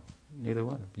one.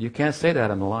 You can't say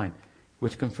that on the line.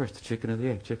 Which comes first, the chicken or the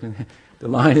egg? Chicken. The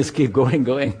line is keep going.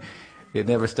 It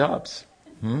never stops.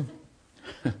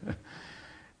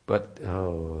 But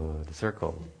the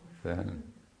circle, then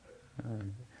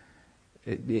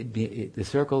the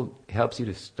circle helps you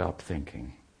to stop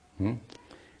thinking.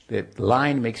 The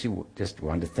line makes you just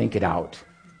want to think it out,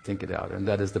 and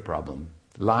that is the problem.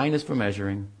 Line is for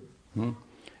measuring,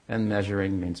 and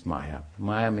measuring means Maya.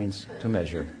 Maya means to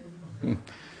measure.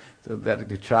 So that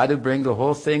you try to bring the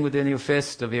whole thing within your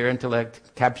fist of your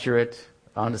intellect, capture it,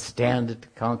 understand it,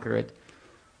 conquer it.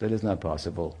 That is not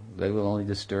possible. They will only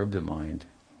disturb the mind.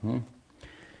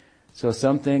 So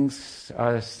some things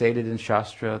are stated in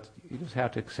Shastra, you just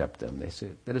have to accept them. They say,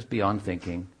 that is beyond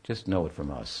thinking, just know it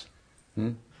from us.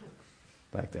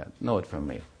 Like that, know it from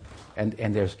me. And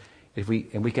there's,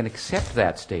 we can accept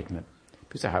that statement.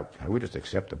 People say, how we just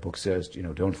accept the book says,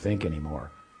 don't think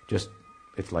anymore. Just,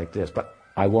 it's like this. But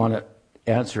I want to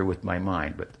answer with my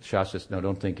mind, but Shastra says, no,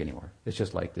 don't think anymore. It's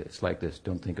just like this. It's like this.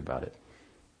 Don't think about it.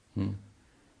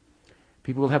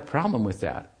 People will have problem with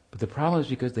that. But the problem is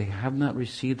because they have not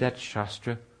received that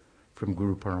Shastra from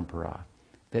Guru Parampara.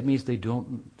 That means they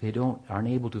aren't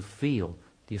able to feel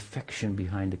the affection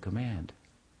behind the command.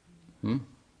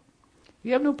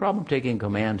 We have no problem taking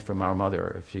command from our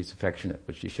mother if she's affectionate,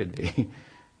 but she should be.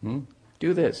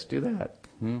 Do this, do that.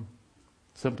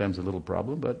 Sometimes a little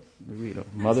problem, but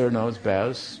mother knows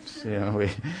best.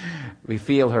 We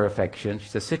feel her affection. She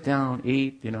says, "Sit down,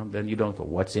 eat." Then you don't go,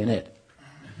 "What's in it?"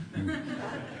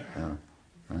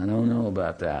 I don't know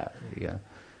about that.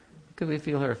 Because we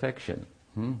feel her affection.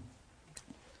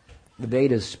 The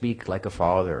Vedas speak like a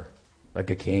father, like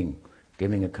a king,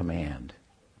 giving a command.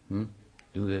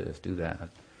 Do this, do that.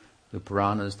 The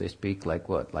Puranas, they speak like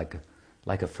what?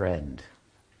 Like a friend.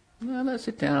 Well, let's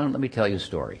sit down, let me tell you a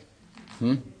story.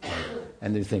 And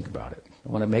then think about it. I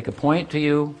want to make a point to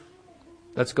you.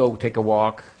 Let's go take a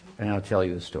walk, and I'll tell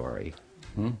you a story.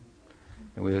 And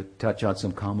we'll touch on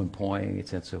some common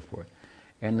points and so forth.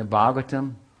 And the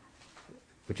Bhagavatam,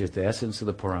 which is the essence of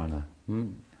the Purana,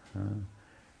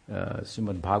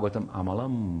 Srimad Bhagavatam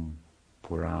Amalam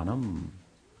Puranam,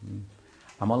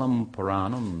 Amalam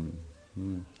Puranam,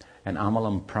 and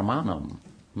Amalam Pramanam,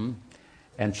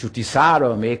 and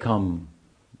Shrutisara Mekam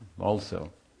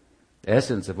also. The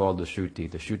essence of all the Shruti.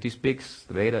 The Shruti speaks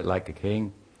the Veda like a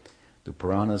king, the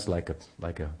Puranas like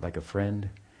a friend,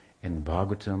 and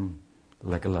Bhagavatam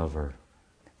like a lover,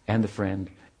 and the friend,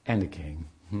 and the king.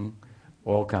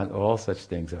 All such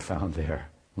things are found there.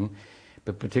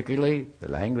 But particularly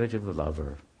the language of the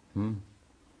lover.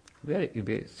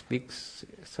 It speaks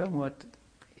somewhat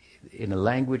in a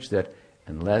language that,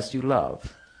 unless you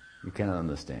love, you cannot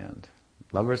understand.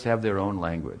 Lovers have their own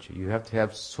language. You have to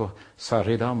have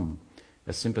saridam,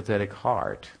 a sympathetic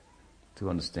heart, to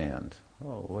understand.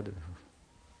 Oh,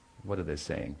 what are they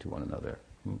saying to one another?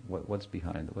 What's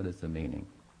behind it? What is the meaning?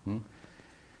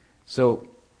 So,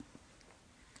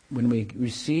 when we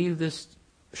receive this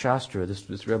Shastra,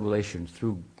 this revelation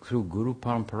through Guru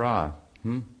Parampara,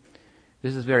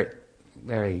 this is a very,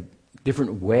 very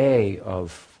different way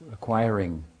of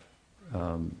acquiring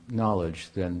knowledge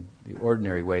than the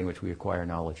ordinary way in which we acquire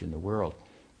knowledge in the world.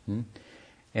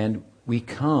 And we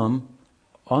come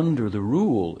under the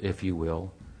rule, if you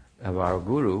will, of our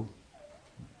Guru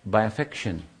by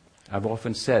affection. I've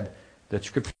often said that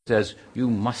Scripture says, you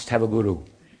must have a Guru.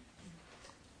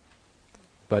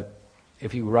 But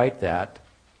if you write that,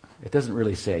 it doesn't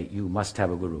really say, you must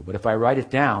have a Guru. But if I write it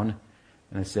down,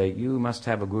 and I say, you must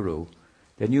have a Guru,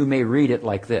 then you may read it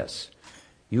like this.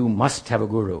 You must have a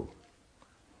Guru.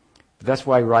 But that's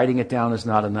why writing it down is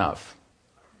not enough.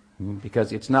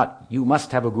 Because it's not, you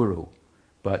must have a Guru,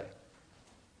 but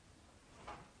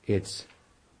it's,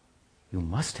 you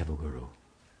must have a Guru.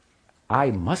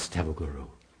 I must have a Guru.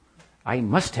 I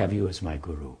must have you as my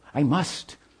Guru. I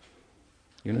must.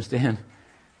 You understand?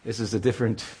 This is a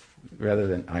different, rather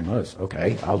than, I must.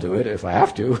 Okay, I'll do it if I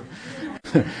have to.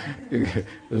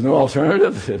 There's no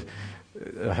alternative.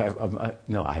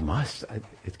 No, I must.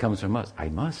 It comes from us. I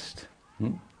must.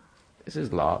 This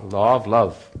is law of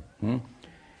love. We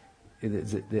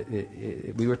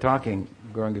were talking,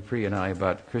 Gauranga Priya and I,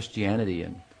 about Christianity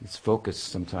and its focus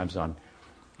sometimes on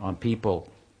people,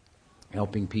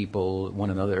 helping people,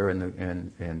 one another,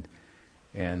 and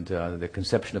the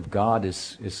conception of God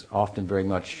is often very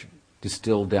much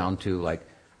distilled down to like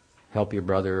help your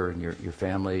brother and your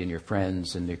family and your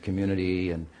friends and your community,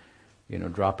 and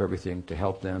drop everything to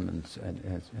help them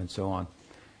and so on.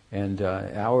 And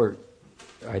our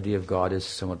idea of God is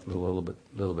somewhat a little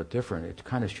bit different. It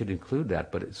kind of should include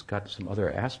that, but it's got some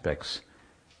other aspects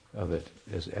of it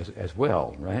as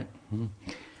well, right?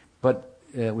 But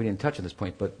we didn't touch on this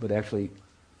point, but actually,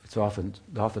 it's often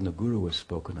the guru is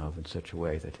spoken of in such a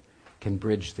way that can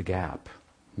bridge the gap.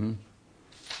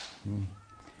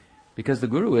 Because the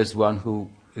guru is one who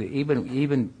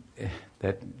even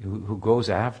who goes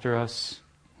after us,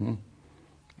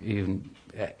 even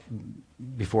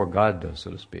before God does,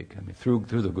 so to speak. I mean, through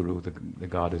the guru, the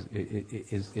God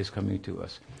is coming to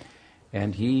us,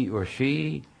 and he or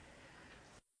she,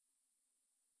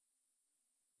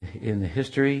 in the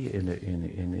history, in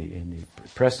the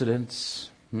precedents,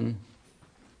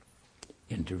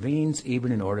 intervenes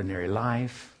even in ordinary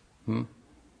life, and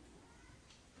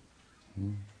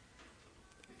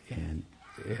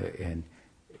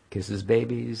kisses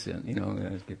babies,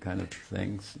 and kind of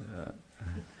things.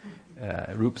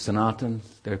 Rup Sanatan,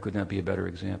 there could not be a better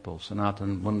example.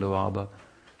 Sanatan Mundo Abba,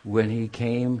 when he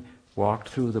came, walked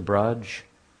through the Braj,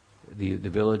 the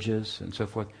villages and so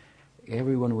forth,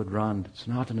 everyone would run.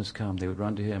 Sanatan has come. They would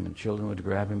run to him, and children would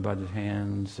grab him by the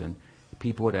hands, and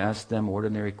people would ask them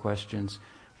ordinary questions.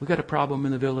 We got a problem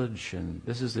in the village, and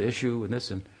this is the issue, and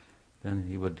this, and then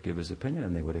he would give his opinion,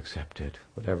 and they would accept it,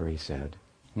 whatever he said.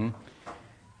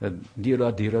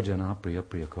 Dira dira jana priya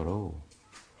priya karo.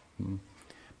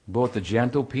 Both the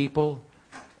gentle people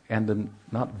and the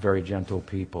not very gentle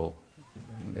people,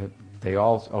 they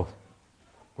all,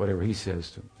 whatever he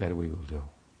says, that we will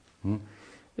do.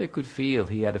 They could feel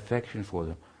he had affection for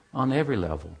them on every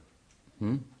level.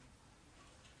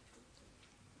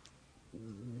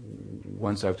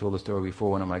 Once, I've told the story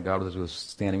before, one of my godbrothers was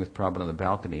standing with Prabhupada on the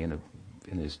balcony in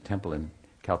his temple in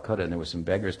Calcutta, and there were some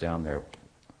beggars down there.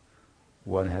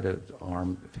 One had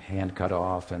an hand cut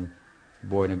off, and a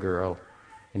boy and a girl.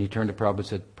 And he turned to Prabhupada and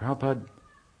said, Prabhupada,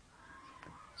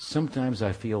 sometimes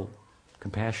I feel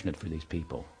compassionate for these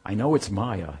people. I know it's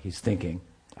Maya, he's thinking.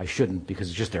 I shouldn't, because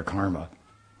it's just their karma.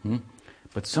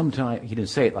 But sometimes, he didn't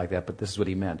say it like that, but this is what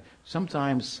he meant.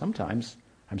 Sometimes,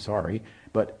 I'm sorry,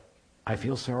 but I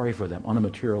feel sorry for them on a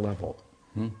material level.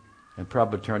 And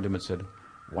Prabhupada turned to him and said,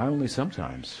 why only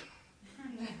sometimes?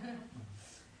 Do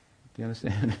you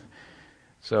understand?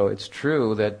 So it's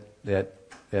true that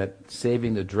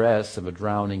saving the dress of a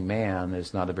drowning man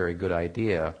is not a very good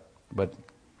idea, but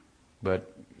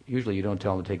usually you don't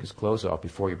tell him to take his clothes off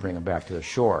before you bring him back to the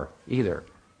shore either,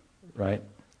 right?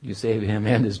 You save him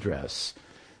and his dress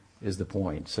is the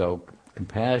point. So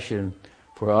compassion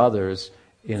for others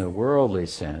in a worldly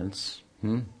sense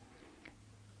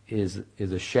is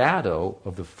a shadow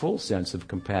of the full sense of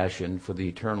compassion for the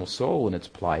eternal soul in its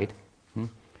plight,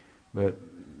 but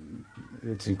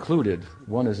it's included.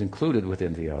 One is included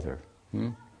within the other.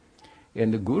 And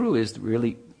the guru is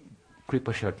really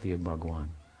Kripa Shakti of Bhagavan.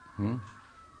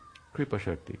 Kripa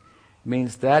Shakti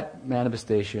means that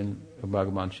manifestation of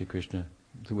Bhagavan Shri Krishna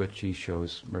through which he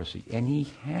shows mercy. And he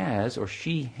has, or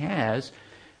she has,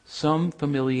 some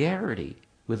familiarity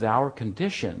with our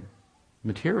condition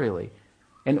materially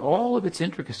and all of its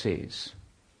intricacies.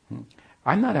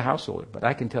 I'm not a householder, but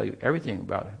I can tell you everything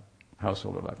about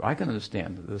householder life. I can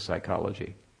understand the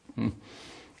psychology.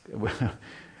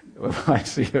 I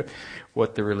see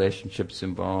what the relationships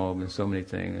involve and so many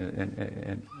things,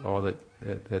 and all that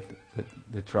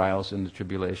the trials and the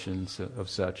tribulations of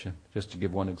such. Just to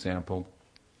give one example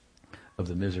of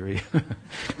the misery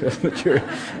of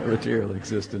material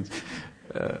existence.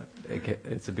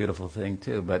 It's a beautiful thing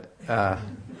too, but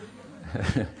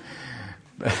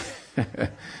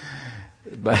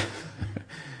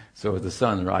so the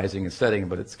sun rising and setting,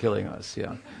 but it's killing us.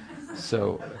 Yeah.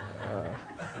 So.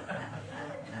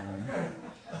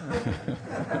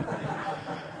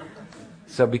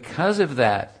 So because of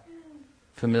that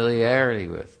familiarity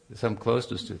with, some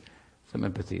closeness to, some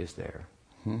empathy is there.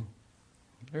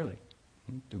 Really.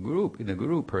 In the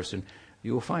guru person,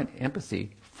 you will find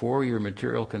empathy for your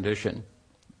material condition,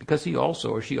 because he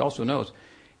also, or she also knows,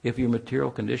 if your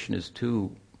material condition is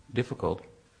too difficult,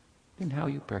 then how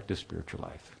you practice spiritual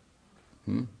life.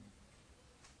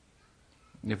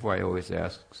 Therefore I always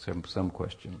ask some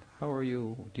question. How are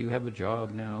you? Do you have a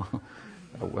job now?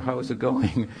 How is it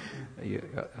going?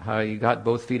 How you got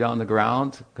both feet on the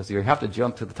ground? Because you have to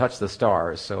jump to touch the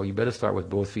stars, so you better start with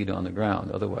both feet on the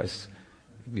ground. Otherwise,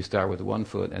 if you start with one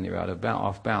foot and you're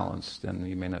off balance, then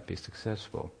you may not be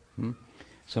successful.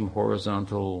 Some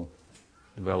horizontal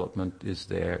development is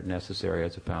there necessary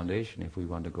as a foundation if we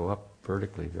want to go up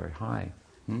vertically very high.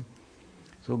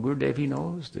 So Gurudev, he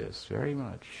knows this very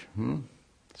much.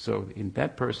 So in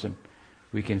that person,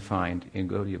 we can find in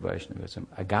Gaudiya Vaishnavism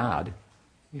a God,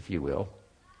 if you will,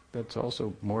 that's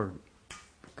also more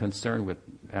concerned with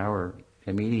our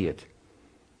immediate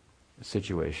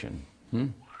situation.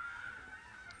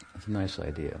 It's a nice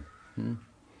idea.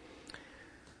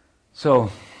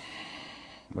 So,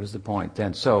 What is the point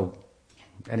then? So,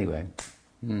 anyway.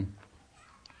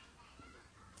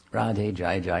 Radhe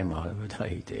Jai Jai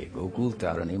Madhavadhaite Gokul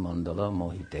Tarani Mandala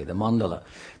Mohite. The mandala,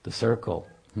 the circle.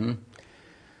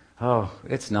 Oh,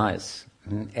 it's nice.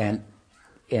 And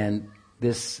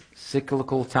this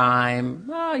cyclical time,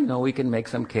 we can make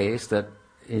some case that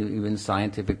even in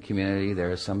scientific community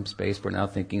there is some space for now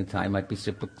thinking time might be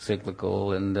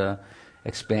cyclical and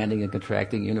expanding and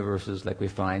contracting universes like we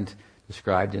find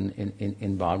described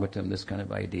in Bhagavatam, this kind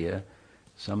of idea.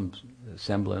 Some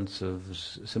semblance of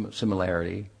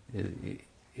similarity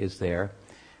is there.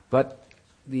 But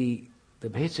the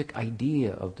basic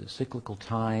idea of the cyclical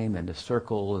time and the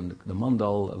circle and the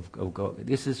mandal of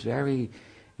this is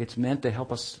it's meant to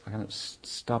help us kind of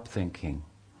stop thinking.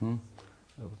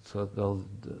 So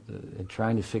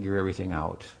trying to figure everything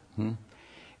out.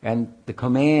 And the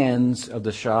commands of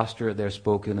the Shastra, they're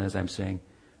spoken, as I'm saying,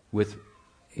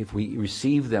 if we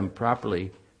receive them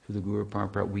properly through the Guru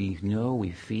Parampara,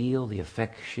 we feel the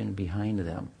affection behind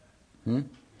them.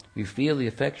 We feel the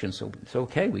affection, so it's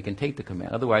okay, we can take the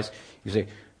command. Otherwise, you say,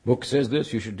 book says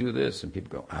this, you should do this. And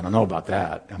people go, I don't know about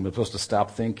that. I'm supposed to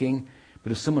stop thinking.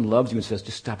 But if someone loves you and says,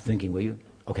 just stop thinking, will you?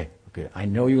 Okay, I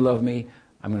know you love me.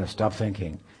 I'm going to stop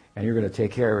thinking. And you're going to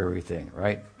take care of everything,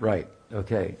 right? Right,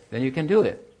 okay. Then you can do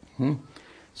it.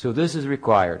 So this is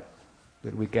required,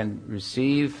 that we can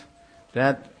receive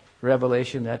that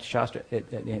revelation, that Shastra,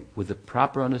 with the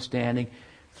proper understanding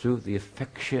through the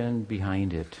affection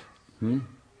behind it.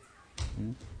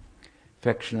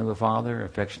 Affection of a father,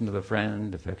 affection of a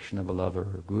friend, affection of a lover.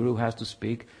 Guru has to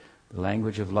speak the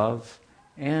language of love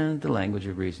and the language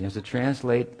of reason. He has to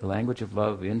translate the language of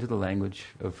love into the language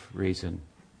of reason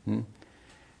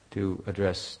to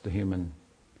address the human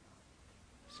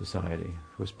society,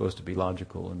 who is supposed to be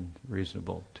logical and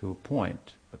reasonable to a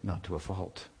point, but not to a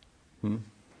fault.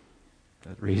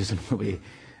 That reason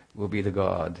will be the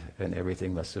God, and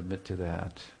everything must submit to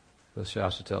that. The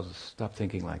Shastra tells us, stop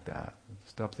thinking like that.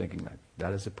 Stop thinking like that.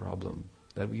 That is a problem.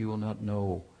 That you will not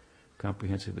know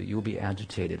comprehensively. You will be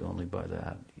agitated only by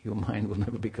that. Your mind will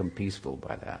never become peaceful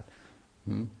by that.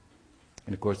 And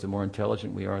of course, the more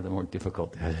intelligent we are, the more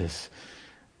difficult that is.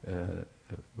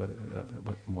 But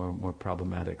more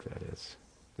problematic that is.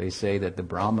 They say that the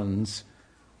Brahmins,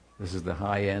 this is the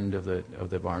high end of the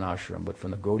Varnashram, but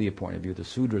from the Gaudiya point of view, the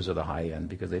Sudras are the high end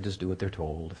because they just do what they're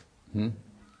told.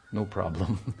 No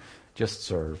problem. Just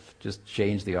serve. Just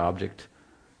change the object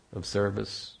of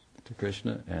service to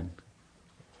Krishna and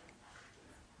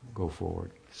go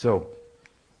forward. So,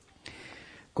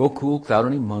 Gokul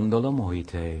Klarani Mandala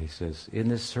Mohite says, in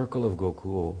this circle of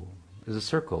Gokul, there's a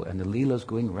circle, and the Leela's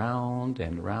going round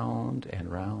and round and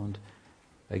round,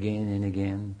 again and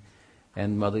again.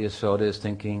 And Mother Yasoda is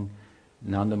thinking,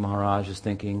 Nanda Maharaj is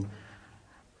thinking,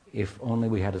 if only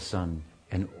we had a son.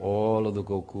 And all of the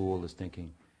Gokul is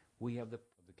thinking, we have the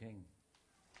king.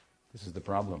 This is the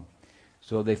problem.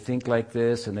 So they think like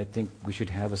this, and they think we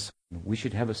should have a son. We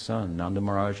should have a son. Nanda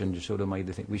Maharaj and Yashoda Mai,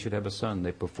 they think we should have a son.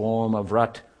 They perform a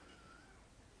vrat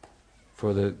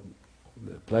for the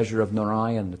pleasure of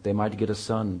Narayan, that they might get a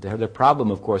son. Their problem,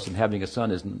 of course, in having a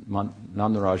son is Nanda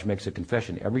Maharaj makes a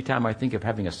confession. Every time I think of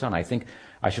having a son, I think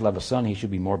I shall have a son, he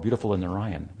should be more beautiful than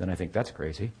Narayan. Then I think, that's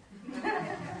crazy.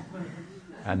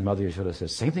 And Mother Yashoda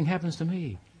says, same thing happens to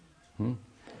me.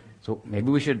 So maybe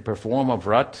we should perform a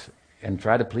vrat and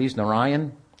try to please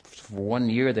Narayan. For 1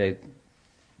 year they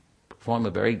perform a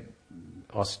very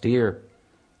austere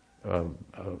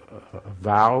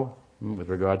vow with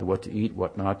regard to what to eat,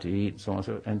 what not to eat, so on and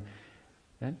so forth.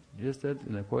 And just that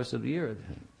in the course of the year,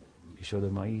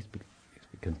 Yashoda Mai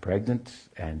becomes pregnant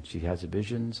and she has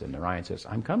visions, and Narayan says,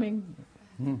 I'm coming.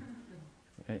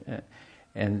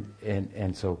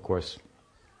 And so, of course,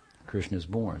 Krishna is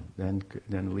born. Then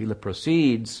Leela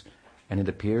proceeds, and it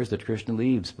appears that Krishna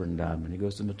leaves Vrindavan. He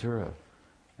goes to Mathura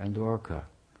and Dwarka.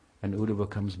 And Uddhava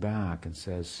comes back and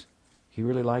says, he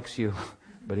really likes you,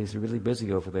 but he's really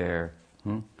busy over there.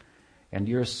 And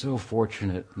you're so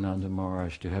fortunate, Nanda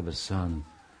Maharaj, to have a son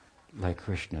like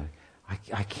Krishna.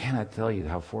 I cannot tell you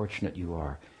how fortunate you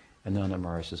are. And Nanda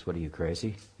Maharaj says, what are you,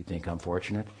 crazy? You think I'm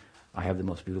fortunate? I have the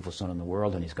most beautiful son in the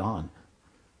world and he's gone.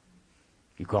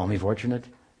 You call me fortunate?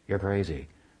 You're crazy.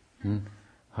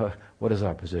 What is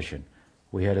our position?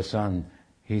 We had a son,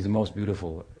 he's the most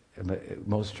beautiful,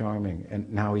 most charming,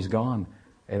 and now he's gone.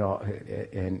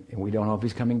 And we don't know if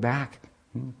he's coming back.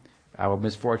 Our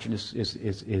misfortune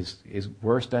is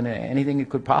worse than anything you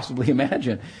could possibly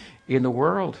imagine in the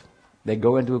world. They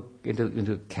go into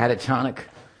catatonic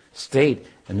state,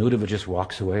 and Uddhava just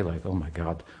walks away like, oh my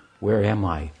God, where am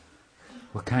I?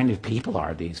 What kind of people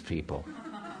are these people?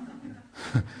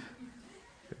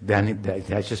 Then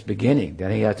that's just beginning.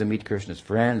 Then he has to meet Krishna's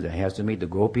friends. Then he has to meet the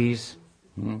gopis.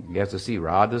 He has to see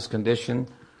Radha's condition.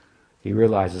 He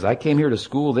realizes, I came here to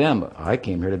school them. I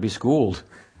came here to be schooled.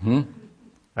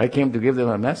 I came to give them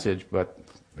a message, but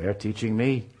they're teaching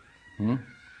me.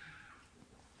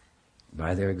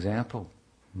 By their example.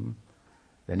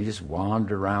 Then he just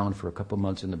wandered around for a couple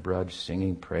months in the Braj,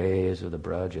 singing praise of the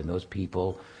Braj and those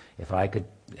people. If I could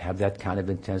have that kind of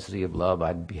intensity of love,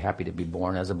 I'd be happy to be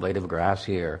born as a blade of grass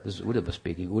here. This is Uddhava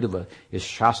speaking. Uddhava is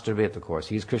Shastravit, of course.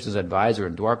 He's Krishna's advisor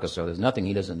in Dwarka, so there's nothing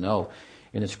he doesn't know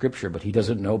in the scripture, but he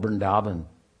doesn't know Vrindavan.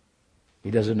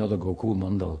 He doesn't know the Gokul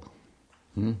Mandal.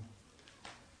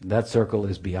 That circle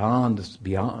is beyond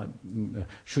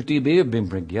Shruti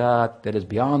Bimprigyat, that is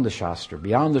beyond the Shastra,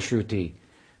 beyond the Shruti.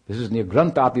 This is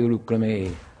Nirgrantapi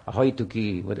Urukrame,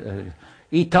 Ahoituki,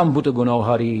 Itam Bhuta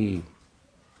Gunohari.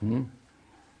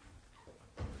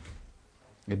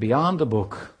 Beyond the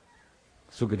book.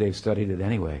 Sukadev studied it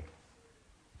anyway.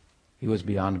 He was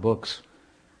beyond books.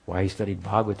 Why he studied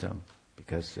Bhagavatam?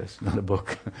 Because it's not a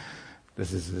book.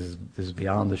 This is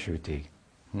beyond the Shruti.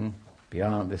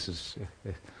 Beyond, this is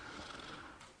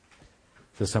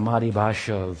the Samadhi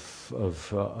Bhasha of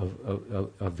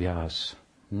Vyas.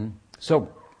 So,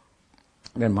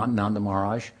 then Nanda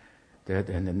Maharaj,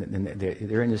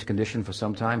 they're in this condition for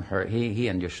some time. He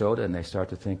and Yashoda, and they start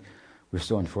to think, we're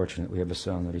so unfortunate we have a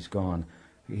son that he's gone.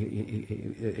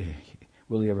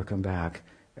 Will he ever come back?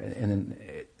 And then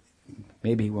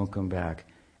maybe he won't come back.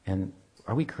 And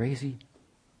are we crazy?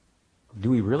 Do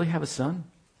we really have a son?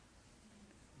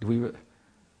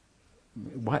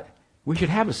 What? We should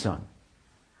have a son.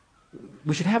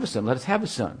 We should have a son. Let us have a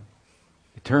son.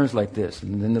 It turns like this,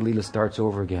 and then the Leela starts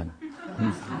over again.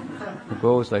 It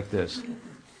goes like this,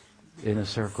 in a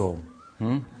circle.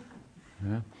 Yeah.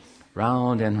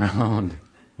 Round and round.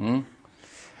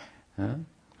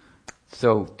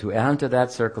 So, to enter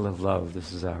that circle of love,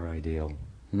 this is our ideal.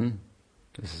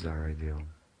 This is our ideal.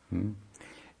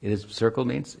 Circle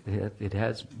means it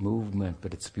has movement,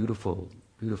 but it's beautiful,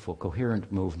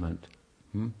 coherent movement.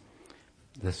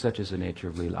 Such is the nature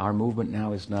of Leela. Our movement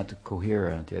now is not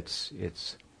coherent. It's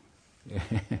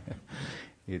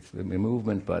it's the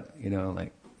movement, but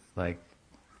like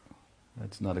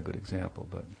that's not a good example.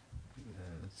 But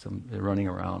they're running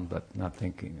around, but not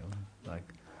thinking.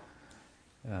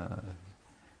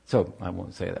 So I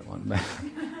won't say that one.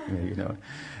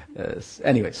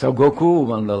 Anyway, so Gokul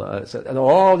Mandal. So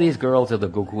all these girls of the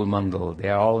Gokul Mandal, they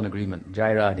are all in agreement.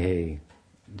 Jai Radhe,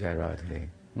 Jai Radhe.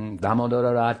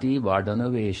 Damodarati Vardhana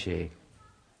Veshe.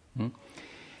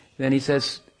 Then he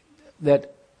says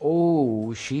that,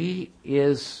 she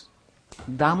is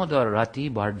Damodarati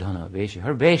Vardhana Veshe.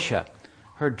 Her Vesha,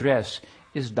 her dress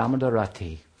is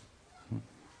Damodarati.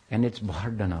 And it's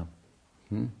Vardhana.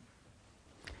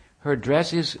 Her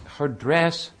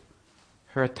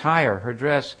attire, her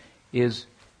dress is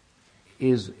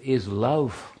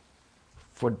love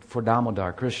for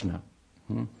Damodar, Krishna.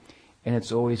 And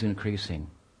it's always increasing.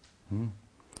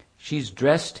 She's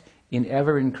dressed in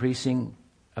ever-increasing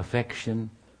affection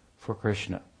for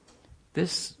Krishna.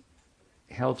 This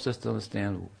helps us to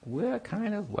understand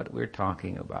what we're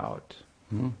talking about.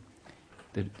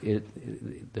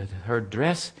 That her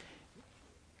dress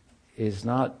is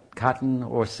not cotton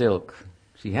or silk.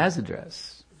 She has a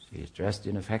dress. She is dressed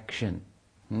in affection.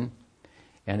 And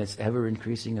it's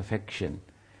ever-increasing affection.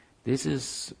 This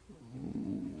is,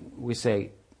 we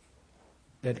say,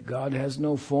 that God has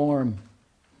no form.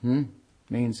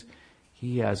 Means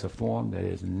He has a form that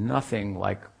is nothing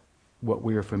like what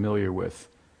we are familiar with.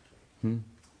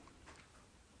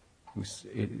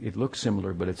 It looks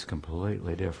similar, but it's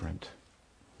completely different.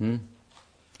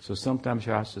 So sometimes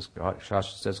Shastra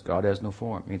says God has no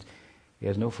form. It means He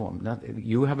has no form.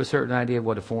 You have a certain idea of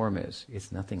what a form is.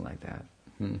 It's nothing like that.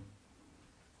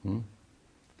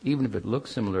 Even if it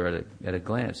looks similar at a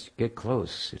glance, get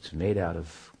close. It's made out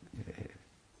of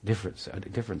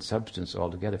different substance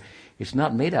altogether. It's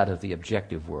not made out of the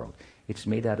objective world. It's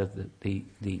made out of the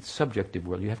subjective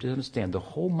world. You have to understand the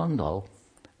whole mandal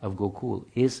of Gokul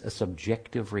is a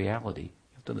subjective reality.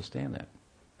 You have to understand that.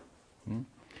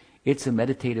 It's a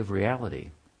meditative reality.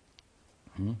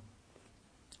 You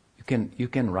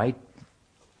can write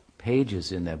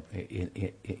pages in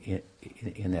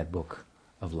that book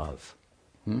of love.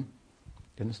 You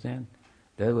understand?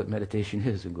 That's what meditation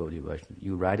is in Gaudiya Vaishnava.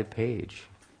 You write a page,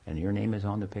 and your name is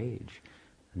on the page,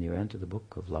 and you enter the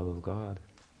book of love of God.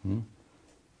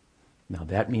 Now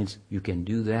that means you can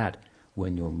do that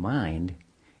when your mind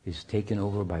is taken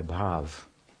over by bhav.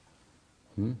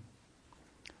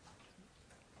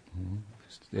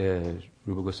 Rupa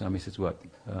Goswami says what?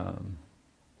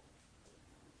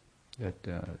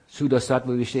 that Sudha Sattva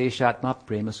Visheshatma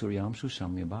Prema Suryam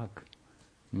Susamya Bhak.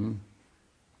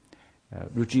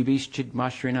 Ruchivish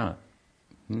Chidmashrina.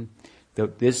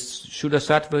 This Shuddha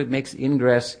Sattva makes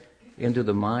ingress into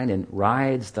the mind and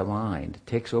rides the mind,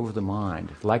 takes over the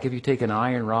mind. Like if you take an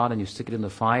iron rod and you stick it in the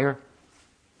fire,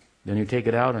 then you take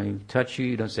it out and you touch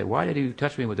you don't say, why did you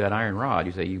touch me with that iron rod?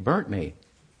 You say, you burnt me.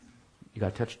 You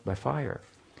got touched by fire.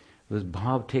 This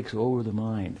bhav takes over the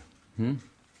mind.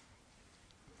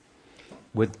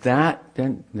 With that,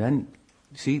 then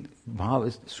see,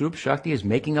 bhav Swarup Shakti is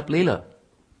making up Leela.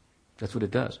 That's what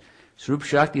it does. Swarup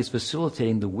Shakti is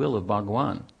facilitating the will of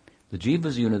Bhagavan. The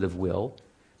jiva's unit of will.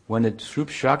 When the Swarup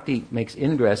Shakti makes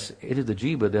ingress into the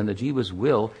jiva, then the jiva's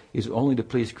will is only to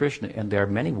please Krishna, and there are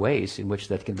many ways in which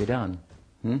that can be done.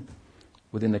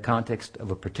 Within the context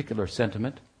of a particular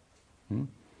sentiment. And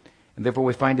therefore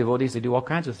we find devotees, they do all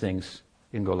kinds of things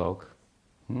in Golok.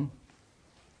 You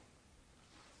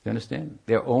understand?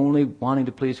 They're only wanting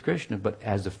to please Krishna, but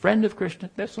as a friend of Krishna,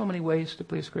 there's so many ways to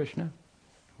please Krishna.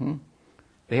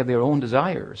 They have their own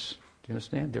desires, do you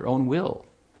understand? Their own will.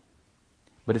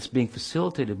 But it's being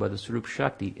facilitated by the Swarup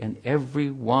Shakti, and every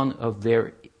one of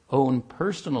their own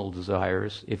personal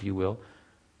desires, if you will,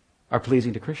 are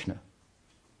pleasing to Krishna.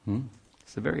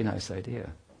 It's a very nice idea.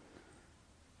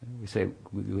 We say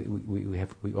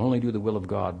we only do the will of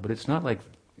God, but it's not like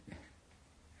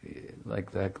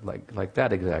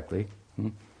that exactly.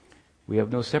 We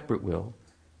have no separate will.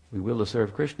 We will to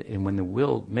serve Krishna, and when the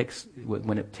will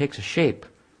when it takes a shape,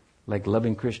 like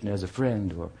loving Krishna as a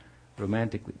friend or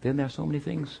romantically, then there are so many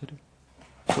things,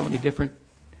 so many different.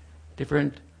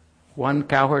 One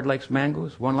cowherd likes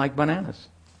mangoes, one likes bananas,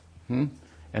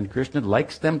 and Krishna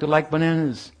likes them to like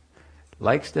bananas,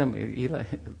 likes them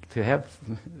to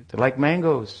like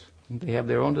mangoes. They have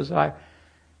their own desire,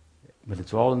 but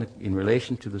it's all in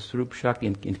relation to the Swarup Shakti.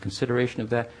 In consideration of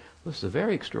that, this is a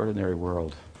very extraordinary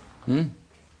world. The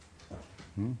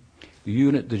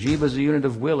jiva is a unit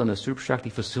of will, and the Swarup Shakti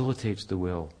facilitates the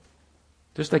will.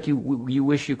 Just like you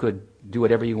wish you could do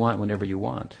whatever you want whenever you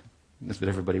want. That's what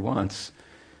everybody wants.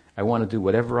 I want to do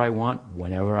whatever I want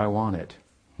whenever I want it.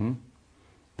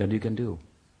 Then you can do.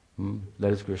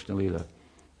 That is Krishna Leela.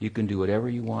 You can do whatever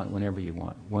you want whenever you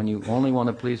want. When you only want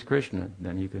to please Krishna,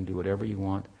 then you can do whatever you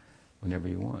want whenever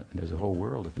you want. And there's a whole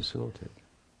world to facilitate.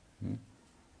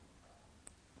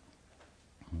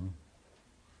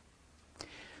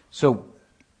 So,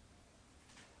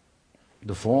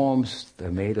 the forms,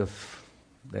 they're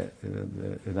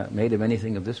not made of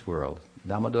anything of this world.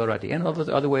 Damodarati. And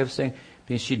other way of saying,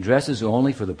 she dresses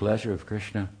only for the pleasure of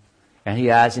Krishna. And he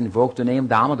has invoked the name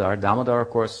Damodar. Damodar, of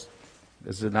course,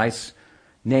 is a nice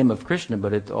name of Krishna,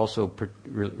 but it also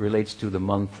relates to the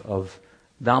month of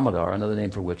Damodar, another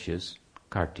name for which is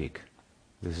Kartik.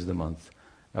 This is the month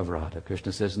of Radha.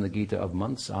 Krishna says in the Gita, of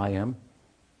months I am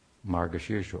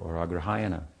Margashirsha or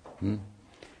Agrahayana.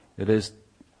 It is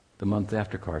the month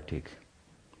after Kartik.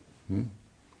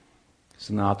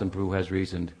 Sanatana Prabhu has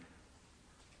reasoned.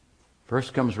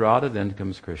 First comes Radha, then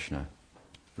comes Krishna.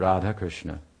 Radha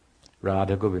Krishna.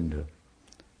 Radha Govinda.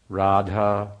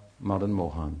 Radha Madan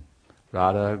Mohan.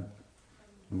 Radha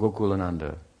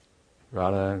Gokulananda.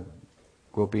 Radha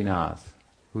Gopinath.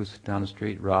 Who's down the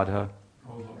street? Radha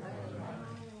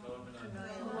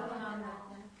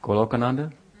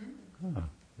Golokananda? Oh,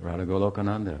 Radha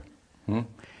Golokananda.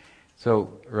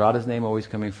 So Radha's name always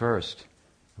coming first.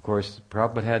 Of course,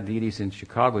 Prabhupada had deities in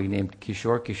Chicago. He named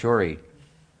Kishore Kishori.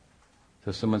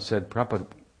 So someone said, Prabhupada,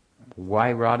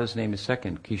 why Radha's name is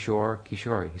second? Kishore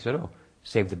Kishori. He said,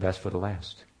 save the best for the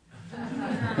last.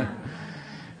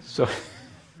 So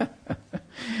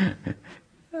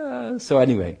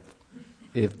anyway,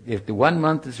 if the 1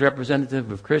 month is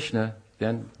representative of Krishna,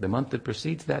 then the month that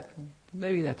precedes that,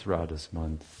 maybe that's Radha's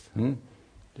month.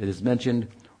 It is mentioned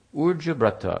Urja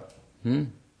Brata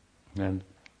and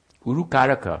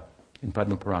Urukaraka in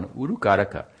Padma Purana.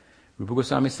 Urukaraka. Rupa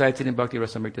Goswami cites it in Bhakti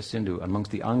Rasamrita Sindhu,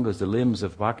 amongst the angas, the limbs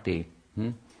of bhakti.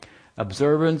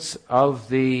 Observance of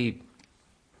the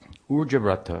Urja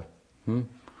Brata.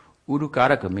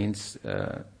 Urukaraka means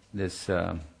that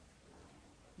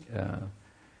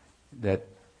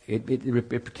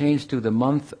it pertains to the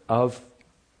month of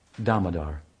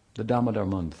Damodar, the Damodar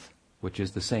month, which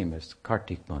is the same as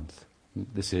Kartik month.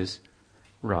 This is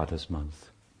Radha's month.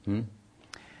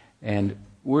 And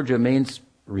Urja means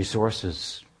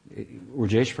resources.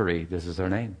 Urjeshwari, this is her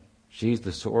name. She's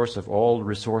the source of all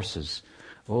resources,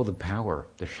 all the power,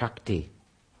 the Shakti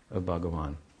of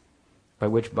Bhagavan, by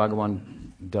which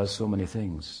Bhagavan does so many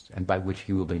things, and by which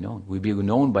he will be known. We'll be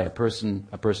known by a person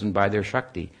by their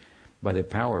Shakti, by their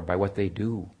power, by what they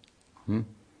do.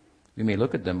 We may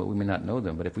look at them, but we may not know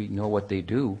them. But if we know what they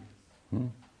do,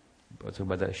 so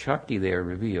by the Shakti they are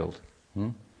revealed.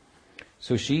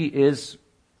 So she is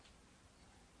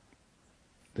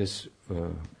this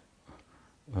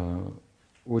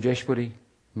Ujeshwari,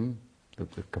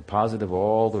 the composite of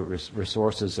all the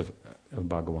resources of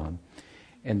Bhagavan.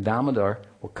 And Damodar,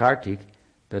 or Kartik,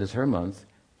 that is her month,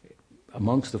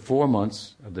 amongst the 4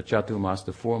 months of the Chaturmas,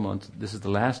 the 4 months, this is the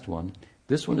last one.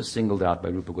 This one is singled out by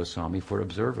Rupa Goswami for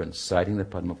observance, citing the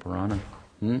Padma Purana.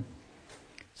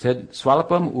 Said,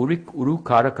 Swalapam Uru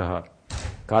Karakaha.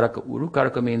 Uru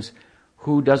Karaka means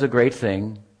who does a great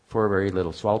thing for very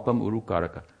little. Swalpam Uru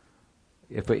Karaka.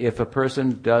 If a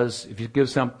person does, if you give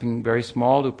something very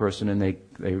small to a person and they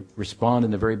respond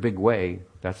in a very big way,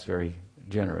 that's very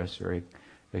generous, very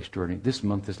extraordinary. This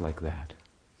month is like that.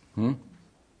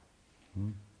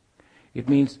 It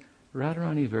means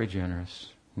Radharani is very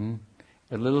generous.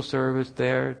 A little service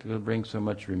there will bring so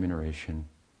much remuneration.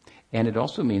 And it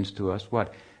also means to us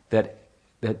what? That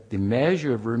the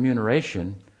measure of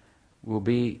remuneration will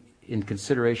be in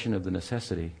consideration of the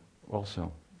necessity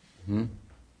also.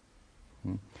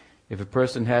 If a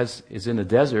person is in a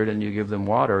desert and you give them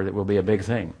water, that will be a big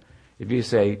thing. If you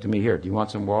say to me, here, do you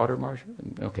want some water, Marcia?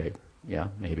 Okay, yeah,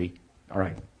 maybe. All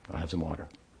right, I'll have some water.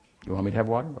 You want me to have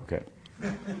water? Okay.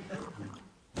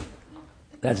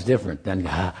 That's different than,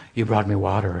 you brought me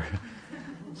water.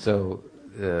 So,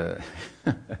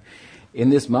 in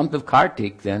this month of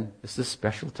Kartik, then, it's a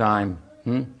special time.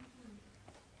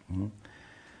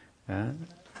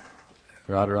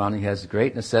 Radharani has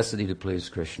great necessity to please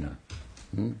Krishna.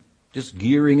 Just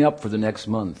gearing up for the next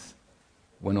month,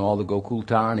 when all the Gokul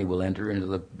Tarani will enter into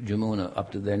the Jamuna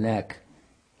up to their neck,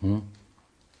 in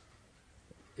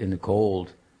the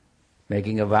cold,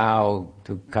 making a vow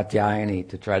to Katyayani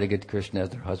to try to get Krishna as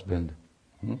their husband.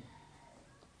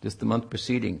 Just the month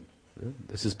preceding,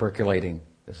 this is percolating.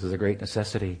 This is a great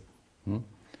necessity.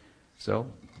 So,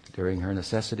 during her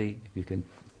necessity, if you can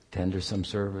tender some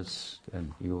service,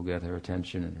 and you will get her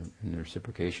attention and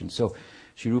reciprocation. So,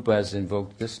 Shri Rupa has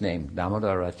invoked this name,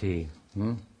 Damodarati,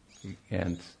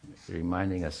 and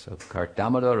reminding us of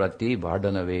Damodarati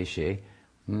Vardhanaveshe.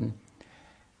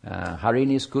 Hari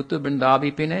Niskuta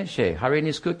Vrindavi Pineshe. Hari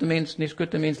Niskuta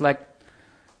means like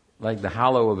the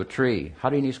hollow of a tree.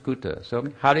 Hari Niskuta. So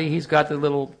Hari, he's got the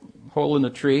little hole in the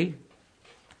tree,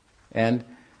 and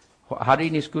Hari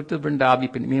Niskuta Vrindavi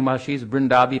Pineshe. Meanwhile, she's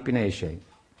Vrindavi Pineshe.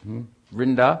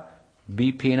 Vrinda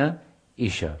Vipina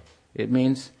Isha. It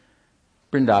means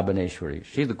Vrindavaneshwari.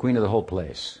 She's the queen of the whole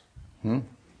place.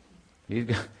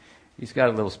 He's got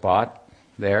a little spot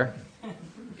there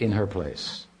in her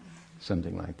place.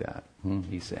 Something like that.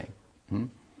 He's saying.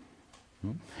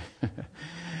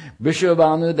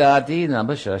 Vishwabhanu dati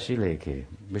nabashashi leke.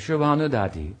 Vishwabhanu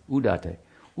dati. Udate.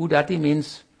 Udati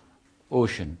means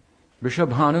ocean.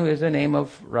 Vishwabhanu is the name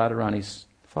of Radharani's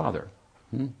father.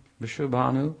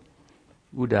 Vishwabhanu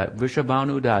Udati.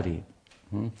 Vishwabhanu Udati.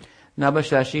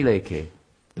 Nabashashi leke.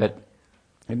 That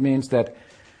it means that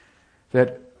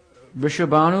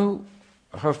Vishwabhanu,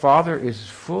 her father, is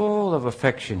full of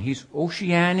affection. He's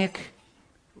oceanic.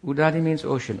 Udati means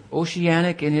ocean.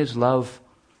 Oceanic in his love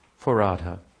for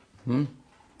Radha.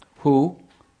 Who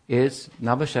is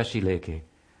Nabashashi leke.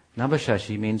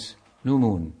 Nabashashi means new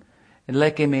moon. And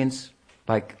leke means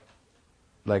it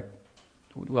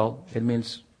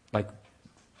means like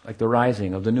the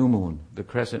rising of the new moon, the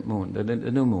crescent moon, the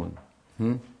new moon.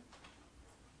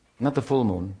 Not the full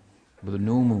moon, but the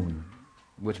new moon.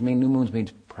 Which new moons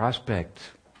means prospect.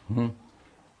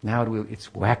 Now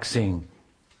it's waxing.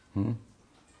 And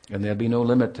there'll be no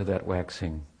limit to that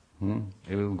waxing.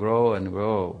 It will grow and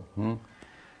grow.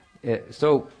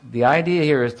 So the idea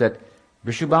here is that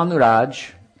Vishubhanu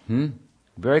Raj,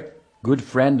 very good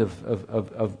friend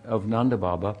of Nanda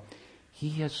Baba, he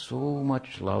has so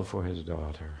much love for his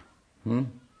daughter.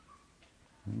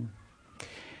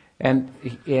 And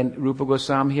Rupa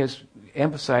Goswami has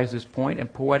emphasized this point,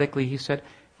 and poetically he said,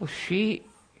 well, she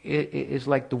is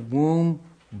like the womb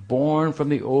born from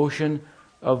the ocean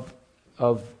of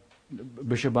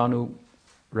Vrishabhanu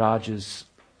Raj's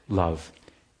love.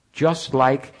 Just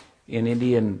like in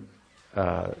Indian,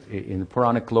 in the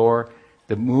Puranic lore,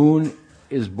 the moon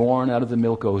is born out of the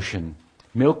milk ocean.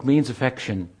 Milk means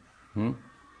affection.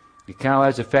 The cow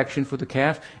has affection for the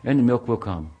calf, and the milk will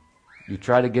come. You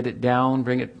try to get it down,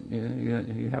 bring it,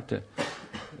 you have to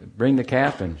bring the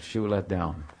calf, and she will let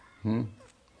down.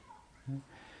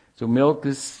 So milk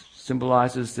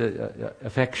symbolizes the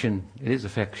affection. It is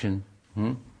affection.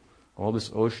 All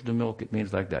this ocean of milk, it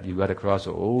means like that. You've got to cross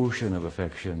an ocean of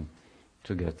affection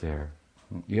to get there.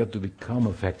 You have to become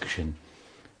affection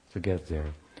to get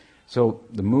there. So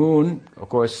the moon, of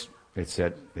course, it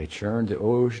said they churned the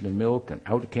ocean of milk and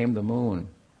out came the moon.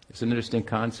 It's an interesting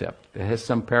concept. It has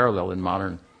some parallel in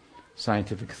modern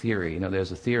scientific theory.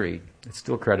 There's a theory, it's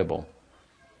still credible,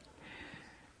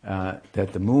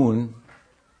 that the moon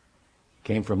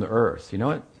came from the earth. You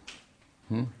know it?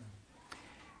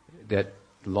 That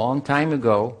a long time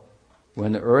ago,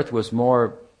 when the earth was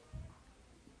more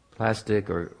plastic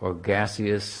or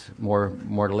gaseous, more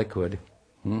liquid,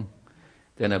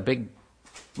 then a big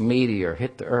meteor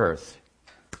hit the earth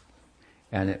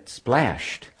and it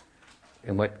splashed.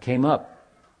 And what came up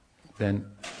then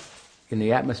in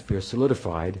the atmosphere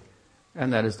solidified,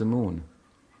 and that is the moon.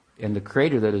 And the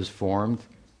crater that is formed,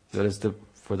 that is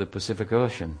for the Pacific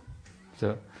Ocean.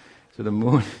 So the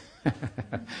moon,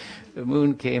 the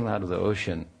moon came out of the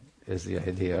ocean, is the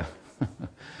idea.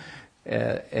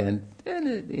 and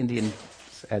the Indians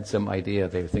had some idea.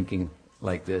 They were thinking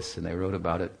like this, and they wrote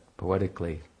about it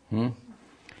poetically. And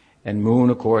moon,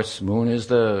 of course, moon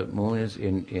is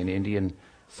in Indian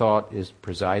thought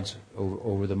presides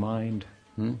over the mind.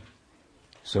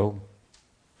 So,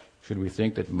 should we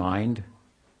think that mind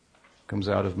comes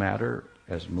out of matter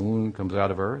as moon comes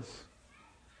out of earth?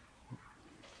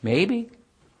 Maybe.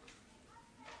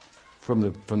 From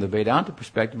the Vedanta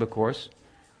perspective, of course,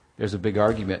 there's a big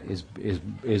argument.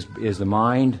 Is the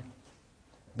mind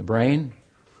the brain?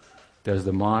 Does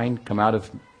the mind come out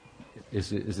of?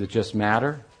 Is it just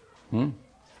matter?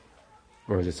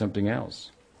 Or is it something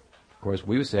else? Of course,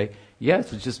 we would say,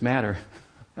 yes, it's just matter.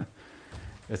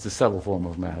 It's a subtle form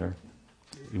of matter,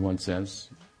 in one sense.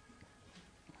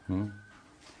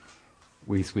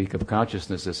 We speak of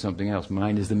consciousness as something else.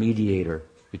 Mind is the mediator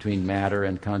between matter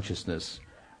and consciousness,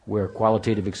 where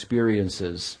qualitative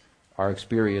experiences are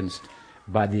experienced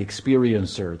by the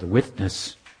experiencer, the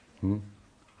witness, who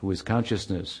is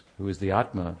consciousness, who is the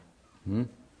Atma.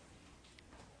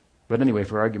 But anyway,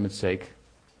 for argument's sake,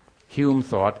 Hume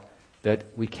thought that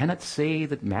we cannot say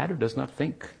that matter does not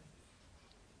think.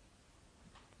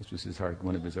 This was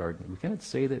one of his arguments. We cannot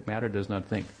say that matter does not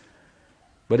think.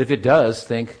 But if it does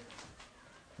think,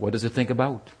 what does it think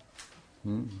about?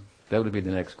 That would be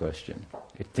the next question.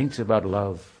 It thinks about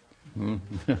love. And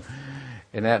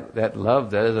that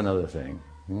love, that is another thing.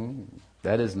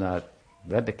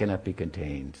 That cannot be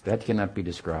contained. That cannot be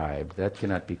described. That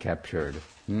cannot be captured.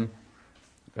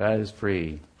 That is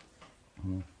free.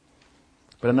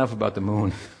 But enough about the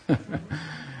moon.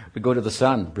 We go to the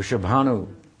sun, Vrishabhanu.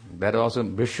 That also,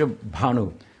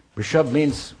 Vrishabhanu. Vrishab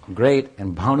means great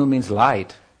and Bhanu means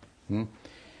light.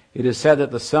 It is said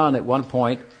that the sun at one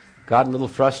point got a little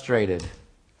frustrated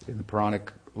in the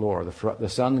Puranic lore. The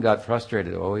sun got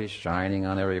frustrated, always shining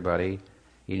on everybody.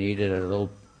 He needed a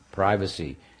little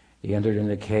privacy. He entered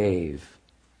in a cave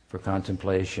for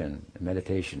contemplation and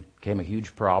meditation. It became a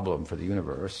huge problem for the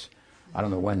universe. I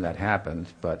don't know when that happened,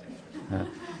 but it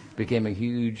became a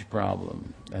huge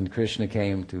problem. And Krishna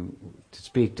came to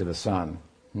speak to the sun.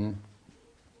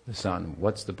 The sun,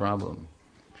 what's the problem?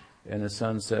 And the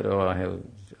sun said, I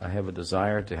have a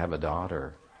desire to have a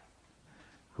daughter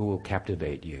who will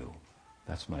captivate you.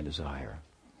 That's my desire.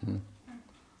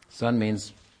 Sun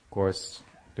means, of course,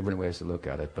 different ways to look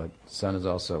at it, but sun is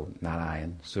also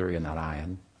Narayan, Surya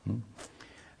Narayan.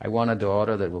 I want a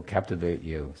daughter that will captivate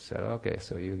you. Said, okay,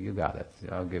 so you got it.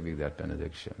 I'll give you that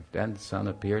benediction. Then the sun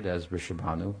appeared as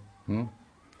Vrishabhanu.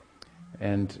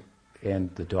 And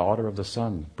the daughter of the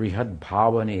sun, Brihad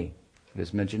Bhavani, it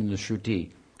is mentioned in the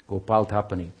Shruti, Gopal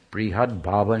Tapani, Brihad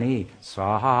Bhavani,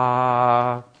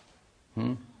 Swaha.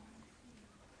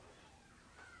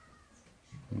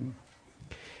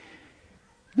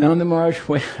 Down the marsh,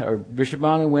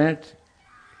 Vrishabhanu went.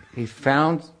 He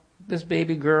found this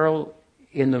baby girl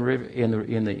in the river, in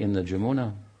the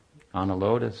Jamuna, on a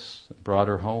lotus. Brought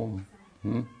her home.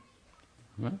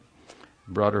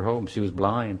 Brought her home. She was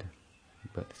blind,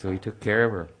 so he took care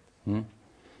of her.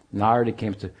 Narada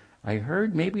came to. I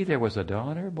heard maybe there was a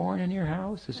daughter born in your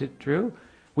house. Is it true?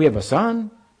 We have a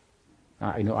son.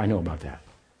 I know about that.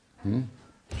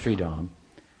 Sridham.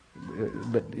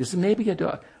 But is it maybe a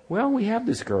daughter? Well, we have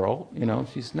this girl.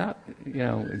 She's not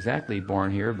exactly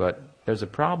born here, but there's a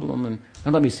problem, and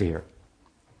let me see her.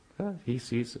 He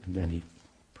sees, and then he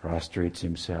prostrates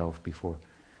himself before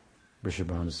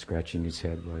Vrishabhanu, scratching his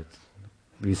head. Well,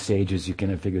 these sages, you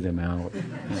cannot figure them out.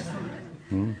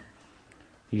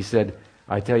 He said,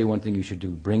 I tell you one thing you should do.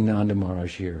 Bring Nanda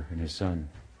Maharaj here and his son.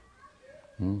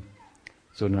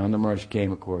 So Nanda Maharaj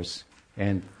came, of course,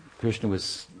 and Krishna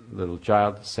was a little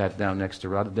child, sat down next to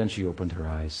Radha. Then she opened her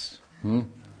eyes.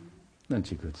 Then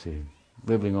she could see,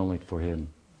 living only for him.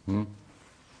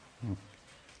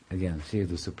 Again, she is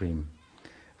the supreme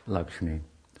Lakshmi.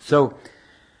 So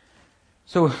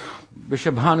So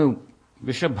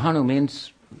Vrishabhanu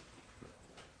means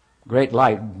great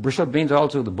light. Vrishabh means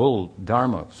also the bull,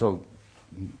 Dharma. So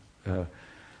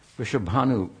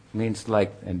Vrishabhanu means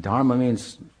like, and Dharma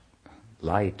means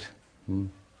light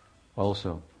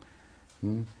also.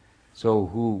 So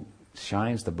who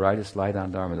shines the brightest light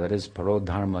on Dharma? That is Paro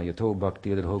Dharma, Yato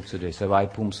Bhakti Hoksade,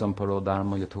 Savai Pumsam Paro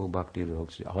Dharma, Yato Bhakti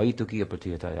Hoksade, Haitukiya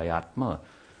Pratiyata Ayatma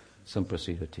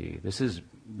Samprasidati. This is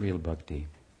real bhakti,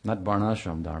 not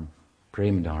Varnashram Dharma,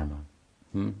 Prem Dharma.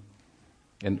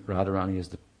 And Radharani is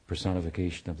the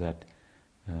personification of that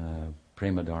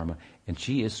Prema Dharma. And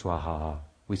she is Swaha.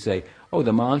 We say, oh,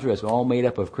 the mantra is all made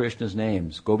up of Krishna's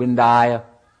names. Govindaya,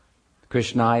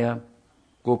 Krishnaya,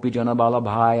 Gopijana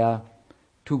Balabhaya,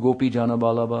 to Gopijana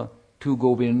Balaba, to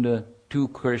Govinda, to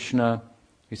Krishna.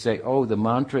 We say, oh, the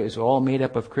mantra is all made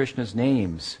up of Krishna's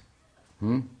names.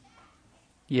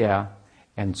 Yeah.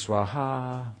 And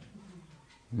Swaha,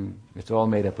 it's all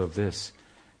made up of this.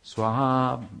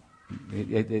 Swaha,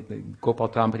 Gopal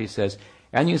Tampati says,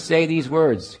 and you say these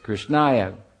words,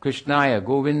 Krishnaya, Krishnaya,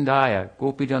 Govindaya,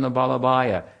 Gopijana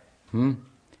Balabhaya,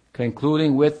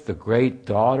 concluding with the great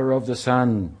daughter of the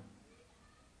sun.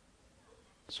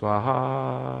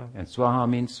 Swaha, and Swaha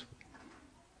means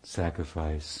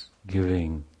sacrifice,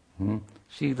 giving.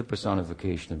 She the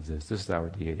personification of this. This is our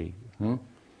deity.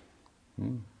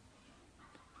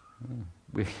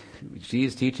 She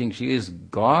is teaching, she is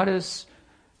goddess,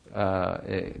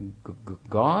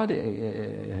 God,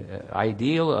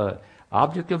 ideal,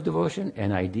 object of devotion,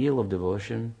 and ideal of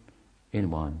devotion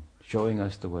in one, showing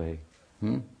us the way.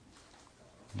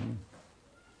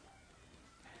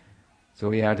 So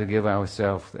we are to give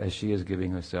ourselves as she is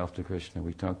giving herself to Krishna.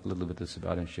 We talked a little bit this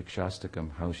about in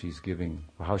Shikshastakam, how she's giving,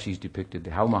 how she's depicted,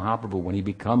 how Mahaprabhu, when he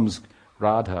becomes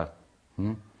Radha,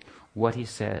 what he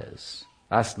says.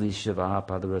 Asli Shiva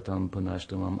Padaratam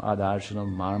Punashtamam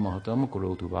Adarshanam Marmahatam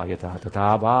Kurotu Vayata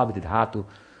Tatava Vidhatu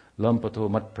Lampato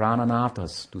Mat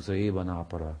Prananathas Tusaiva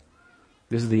Napara.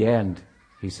 This is the end.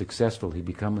 He's successful. He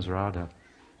becomes Radha.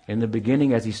 In the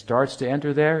beginning, as he starts to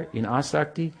enter there, in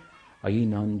Asakti,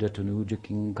 Ayinanda Tanuja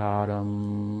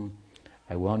Kinkaram.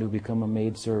 I want to become a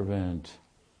maidservant.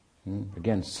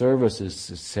 Again, service is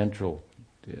central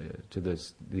to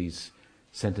these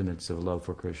sentiments of love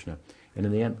for Krishna. And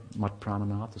in the end, mat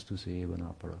prananathas tu seva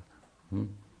napara.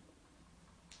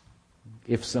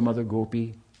 If some other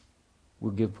gopi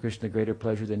will give Krishna greater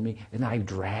pleasure than me, and I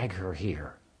drag her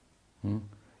here.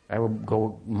 I will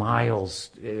go miles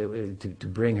to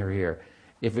bring her here,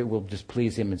 if it will just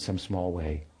please him in some small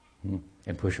way,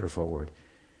 and push her forward.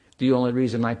 The only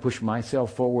reason I push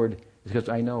myself forward is because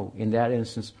I know, in that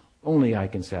instance, only I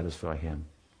can satisfy him.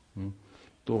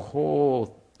 The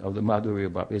whole of the Madhurya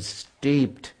Bhava is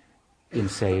steeped in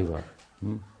seva,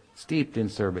 steeped in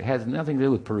service. It has nothing to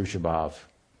do with Purusha Bhav.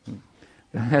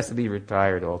 It has to be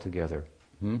retired altogether.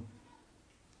 And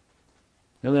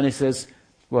then he says,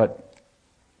 what?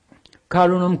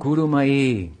 Karunam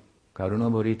kurumai, karuna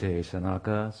bharite,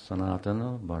 sanaka,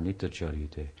 sanatana, varnita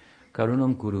charite.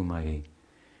 Karunam kurumai.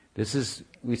 This is,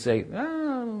 we say,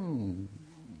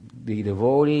 the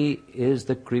devotee is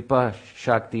the kripa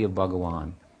shakti of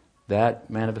Bhagavan. That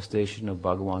manifestation of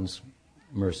Bhagavan's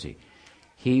mercy.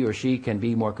 He or she can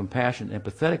be more compassionate and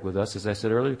empathetic with us, as I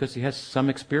said earlier, because he has some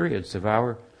experience of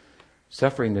our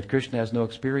suffering that Krishna has no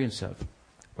experience of.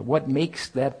 But what makes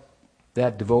that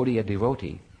devotee a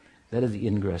devotee? That is the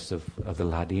ingress of the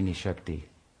Hladini Shakti.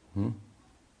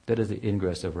 That is the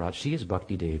ingress of Radha. She is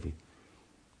Bhakti Devi.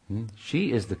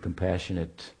 She is the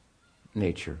compassionate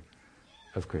nature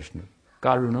of Krishna.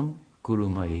 Karunam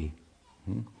kurumai.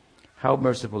 How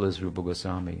merciful is Rupa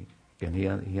Goswami? And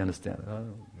he understands.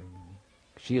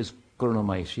 She is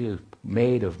Karunamai. She is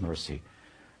made of mercy.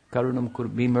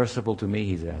 Karunam, be merciful to me,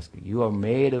 he's asking. You are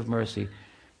made of mercy.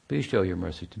 Please show your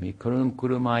mercy to me. Karunam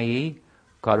kurumai,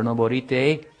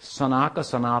 karunaborite, sanaka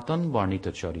sanatan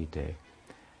varnita charite.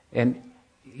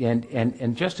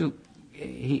 And just to,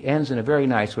 he ends in a very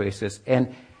nice way. He says,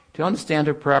 and to understand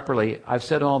her properly, I've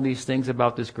said all these things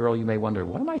about this girl. You may wonder,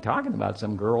 what am I talking about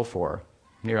some girl for?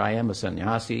 Here I am, a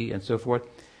sannyasi, and so forth.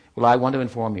 Well, I want to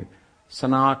inform you.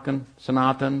 Sanatan,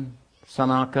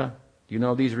 Sanaka, do you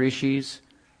know these rishis?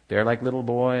 They're like little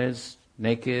boys,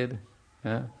 naked,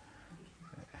 but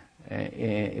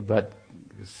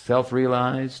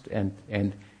self-realized,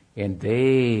 and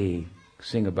they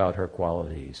sing about her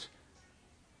qualities.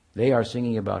 They are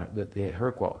singing about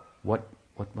her qualities.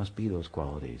 What must be those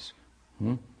qualities?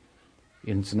 In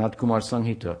Sanat Kumar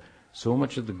Sanghita, so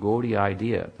much of the Gaudiya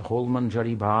idea, the whole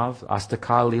Manjari Bhav,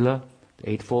 Astakal Lila, the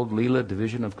eightfold Lila,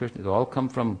 division of Krishna, it all come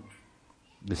from,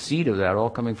 the seed of that all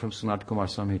coming from Sanat Kumar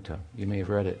Samhita. You may have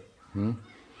read it.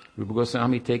 Rupa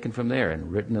Goswami taken from there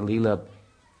and written a Leela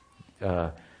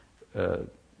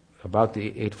about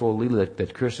the Eightfold Leela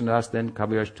that Krishnadas then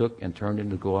Kaviraj took and turned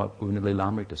into Govindana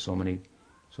Leelamrita. So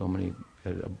many,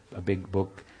 a big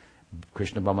book,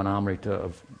 Krishna Bhavanamrita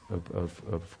of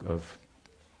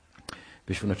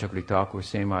Vishwanath Chakravarti Thakur,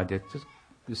 same idea. Just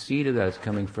the seed of that is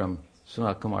coming from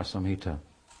Sanat Kumar Samhita.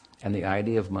 And the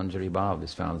idea of Manjari Bhav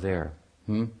is found there.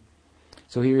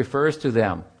 So he refers to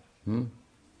them.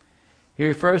 He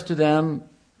refers to them,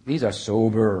 these are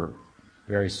sober,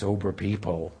 very sober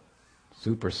people,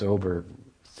 super sober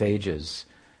sages.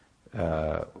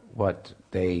 Brahma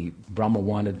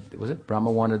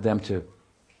wanted them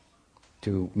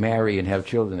to marry and have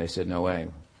children. They said, no way,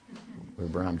 we're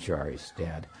brahmacharis,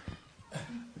 Dad.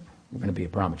 We're going to be a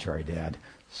brahmachari, Dad.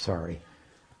 Sorry.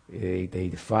 They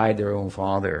defied their own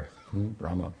father,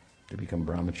 Brahma, to become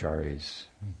brahmacharis.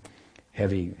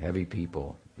 Heavy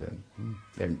people.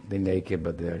 They're naked,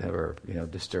 but they're never,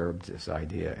 disturbed this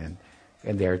idea,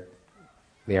 and they're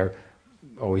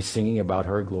always singing about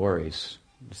her glories.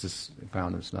 This is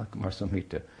found in Sanat Kumar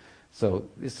Samhita. So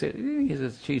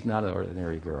she's not an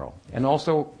ordinary girl. And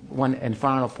also one and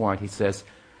final point, he says,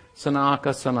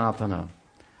 Sanaka Sanatana.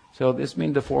 So this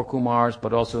means the four Kumars,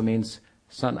 but also means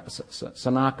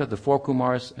Sanaka, the four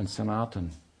Kumars, and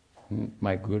Sanatan,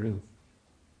 my guru,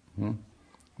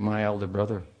 my elder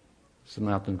brother,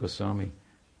 Sanatan Goswami,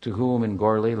 to whom in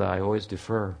Gaur Leela I always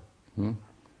defer,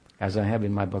 as I have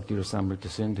in my Bhakti Rasamrita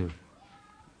Sindhu,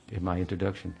 in my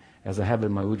introduction, as I have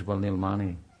in my Ujjwal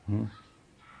Nilmani,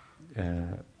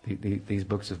 these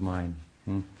books of mine,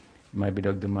 my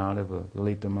Bidagda Madhava,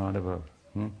 Lalita Madhava.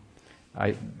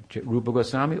 Rupa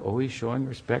Goswami always showing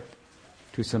respect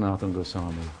to Sanatana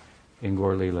Goswami in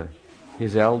Gaur Leela,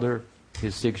 his elder,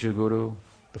 his Siksha Guru,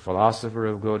 the philosopher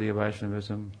of Gaudiya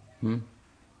Vaishnavism.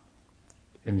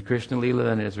 In Krishna Leela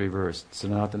then it's reversed.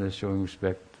 Sanatana is showing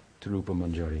respect to Rupa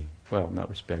Manjari. Well, not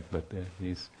respect, but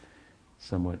he's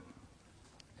somewhat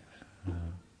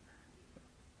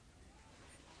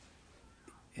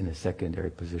in a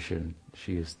secondary position.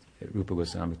 She is Rupa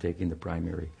Goswami taking the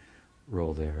primary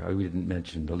role there. We didn't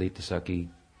mention Lalita Saki,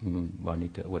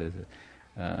 Vanita, what is it?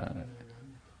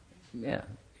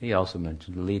 He also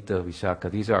mentioned Lalita, Vishaka.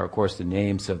 These are, of course, the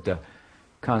names of the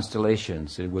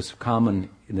constellations. It was common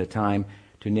in the time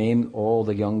to name all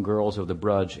the young girls of the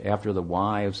Braj after the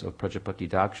wives of Prajapati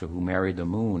Daksha who married the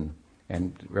moon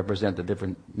and represent the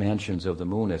different mansions of the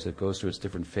moon as it goes through its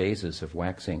different phases of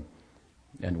waxing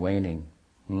and waning.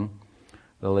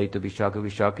 Lalita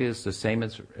Vishaka is the same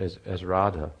as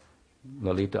Radha.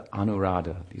 Lalita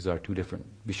Anuradha. These are two different,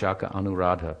 Vishaka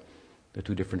Anuradha, the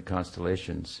two different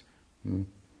constellations.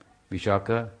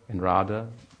 Vishaka and Radha,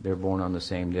 they're born on the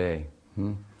same day.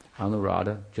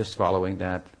 Anuradha, just following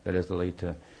that is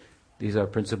Lalita. These are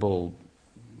principal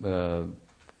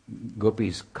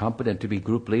gopis, competent to be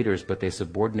group leaders, but they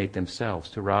subordinate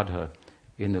themselves to Radha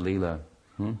in the Leela.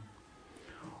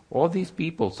 All these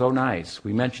people, so nice.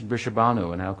 We mentioned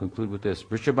Vrishabhanu, and I'll conclude with this.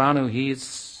 Vrishabhanu,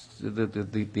 he's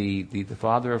the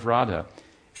father of Radha,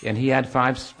 and he had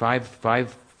five.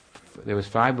 There was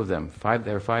five of them.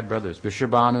 There were five brothers: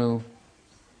 Vrishabhanu,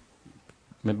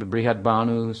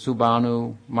 Brihadbhanu,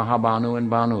 Subhanu, Mahabhanu, and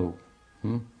Bhanu.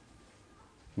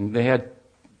 And they had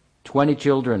 20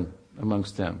 children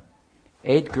amongst them,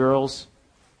 8 girls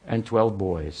and 12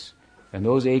 boys. And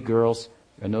those 8 girls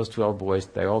and those 12 boys,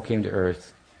 they all came to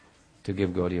earth to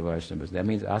give Gaudiya Vaishnavas. That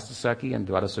means Astasaki and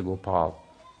Dwadasa Gopal.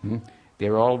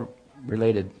 They're all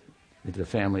related to the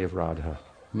family of Radha.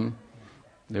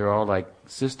 They're all like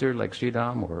sister, like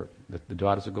Sridham, or the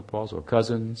Dwadasa Gopals, or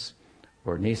cousins,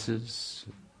 or nieces,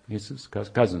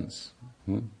 cousins,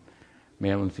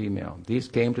 male and female. These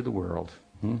came to the world.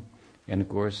 And of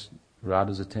course,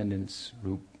 Radha's attendants,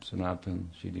 Rup, Sanatan,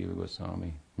 Shrideva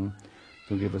Goswami,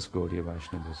 to give us Gaudiya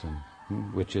Vaishnavism,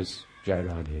 which is Jai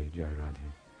Radhe, Jai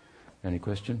Radhe. Any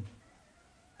question?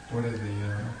 What are the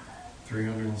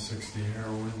 360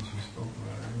 heroines you spoke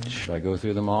about? Should I go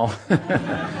through them all?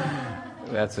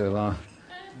 That's a long...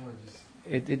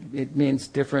 It means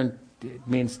different... It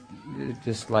means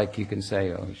just like you can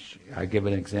say, I give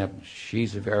an example,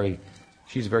 she's very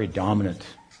dominant.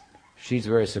 She's a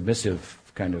very submissive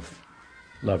kind of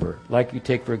lover. Like you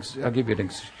take, I'll give you an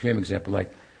extreme example,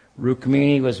 like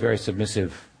Rukmini was very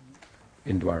submissive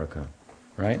in Dwaraka,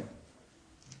 right?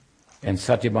 And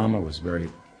Satyabhama was very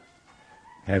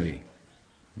heavy,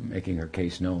 making her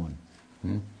case known.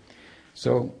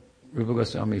 So Rupa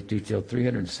Goswami detailed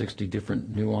 360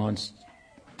 different nuanced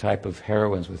type of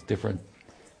heroines with different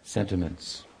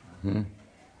sentiments.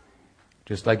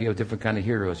 Just like you have different kind of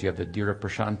heroes. You have the dear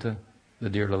Prashanta, the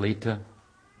dear Lalita,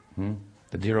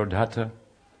 the Dhirodhata,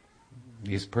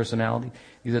 these personality.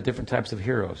 These are different types of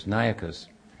heroes, nayakas.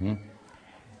 And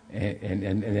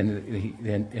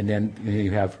then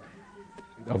you have,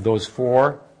 of those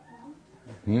four,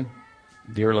 Dhira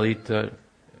Lalita,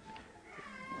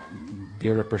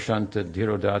 Dhira Prashanta,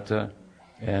 Dhirodhata,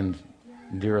 and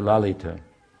Dhira Lalita.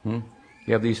 You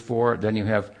have these four, then you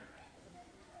have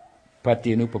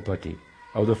Pati and Upapati.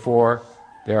 Of the four,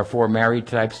 there are four married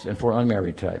types and four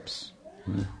unmarried types.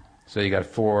 So you got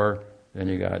 4, then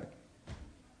you got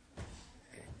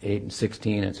 8 and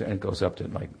 16, and it goes up to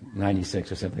like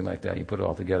 96 or something like that. You put it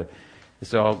all together.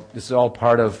 This is all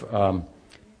part of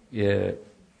the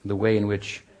way in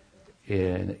which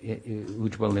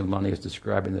Ujjwal Nilmani is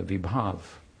describing the Vibhav.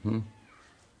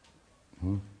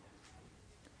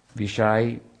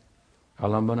 Vishai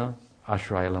Alambana,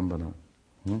 Ashray Alambana.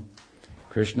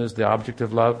 Krishna is the object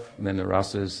of love, and then the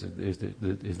rasa is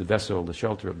the vessel, the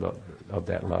shelter of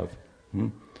that love.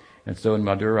 And so in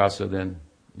Madhura Rasa, then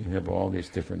you have all these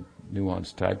different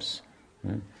nuanced types.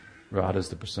 Radha is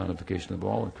the personification of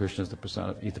all, and Krishna is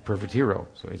he's the perfect hero.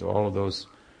 So he's all of those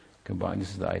combined.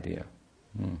 This is the idea.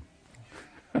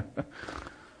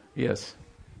 Yes.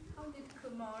 How did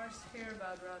Kumars hear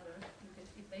about Radha? Because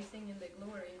if they sing in the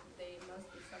glory, they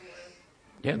must be somewhere.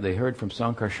 Yeah, they heard from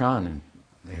Sankarshan, and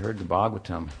they heard the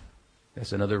Bhagavatam.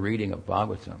 That's another reading of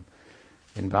Bhagavatam.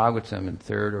 In Bhagavatam, in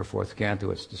 3rd or 4th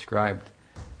canto, it's described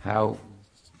how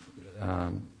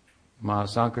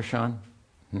Mahasankarshan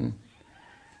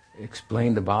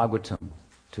explained the Bhagavatam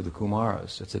to the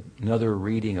Kumaras. It's another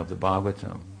reading of the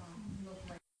Bhagavatam.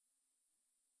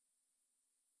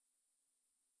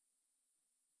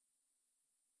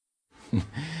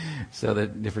 So the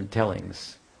different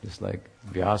tellings, just like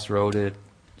Vyas wrote it,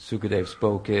 Sukadev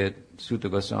spoke it, Sutta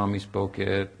Goswami spoke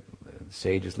it, the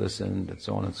sages listened, and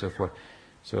so on and so forth.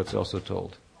 So it's also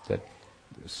told that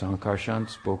Sankarshan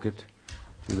spoke it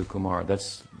to the Kumara.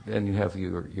 Then you have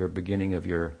your beginning of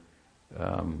your,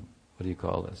 what do you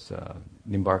call this,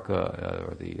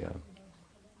 Nimbarka, or the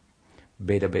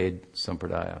Beda Bed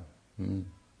Sampradaya,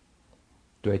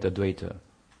 Dvaita.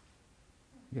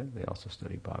 Yeah, they also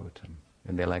study Bhagavatam.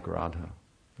 And they like Radha,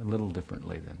 a little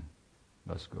differently than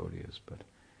us Gaudiyas, but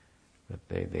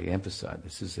they emphasize,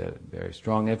 this is a very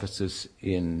strong emphasis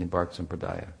in Nimbarka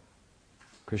Sampradaya,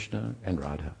 Krishna and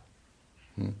Radha.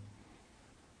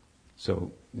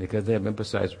 So, because they have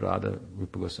emphasized Radha,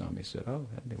 Rupa Goswami said,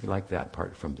 we like that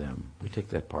part from them. We take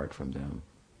that part from them.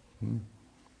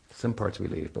 Some parts we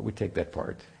leave, but we take that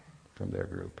part from their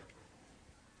group.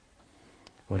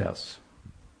 What else?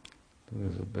 It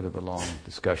was a bit of a long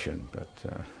discussion, but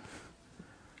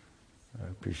I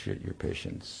appreciate your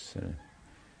patience and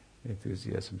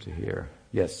enthusiasm to hear.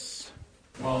 Yes?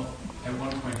 Well, at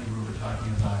one point you were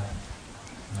talking about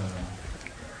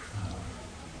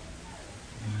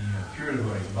the pure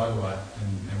devotees, Bhagavat,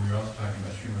 and we were also talking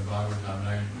about Srimad Bhagavatam, and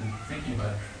I was thinking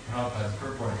about Prabhupada's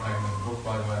purport, talking about the book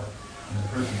Bhagavat and the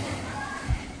person Bhagavat,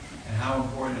 and how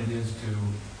important it is to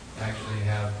actually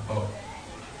have both.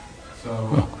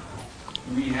 So,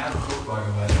 we have the book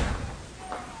Bhagavat,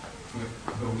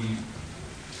 but we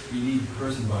need the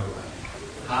person Bhagavat.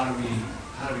 How do we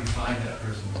find that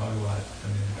person Bhagavat? I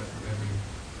mean,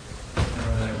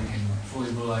 that we can fully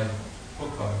realize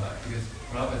book Bhagavat, because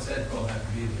Prabhupada said both have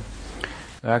to be there.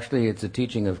 Actually, it's a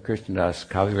teaching of Krishnadas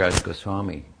Kaviraj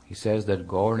Goswami. He says that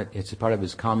Gaur, it's a part of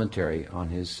his commentary on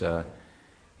his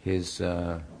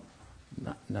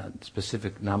not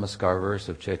specific Namaskar verse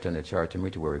of Chaitanya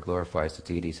Charitamrita, where he glorifies the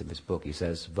deities of his book. He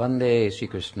says, Vande Sri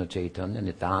Krishna Chaitanya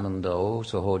Nitanando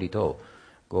Sohodito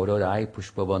Gododai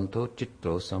Pushpavanto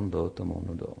Chitro Samdo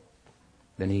Tamonudo.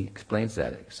 Then he explains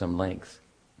that at some length.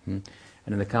 And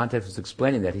in the context of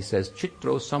explaining that, he says,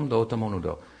 Chitro Samdo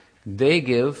Tamonudo. They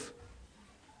give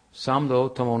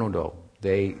Samdo Tamonudo.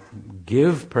 They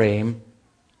give prem,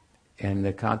 and in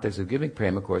the context of giving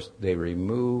prem, of course, they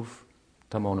remove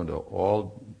Tamonudo,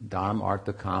 all dharma,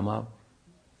 artha, kama,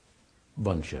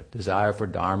 buncha, desire for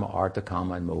dharma, artha,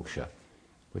 kama, and moksha,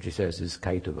 which he says is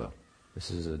kaitava. This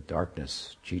is a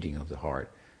darkness, cheating of the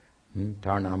heart.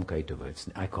 Tarnam kaitava.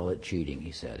 I call it cheating,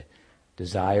 he said.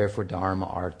 Desire for dharma,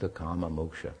 artha, kama,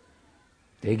 moksha.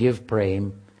 They give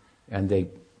prem, and they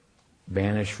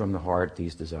banish from the heart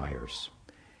these desires.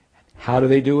 How do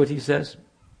they do it, he says?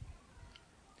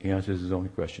 He answers his only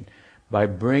question. By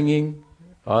bringing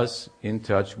us in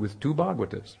touch with two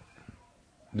Bhagavatas,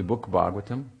 the book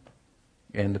Bhagavatam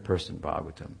and the person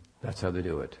Bhagavatam. That's how they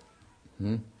do it.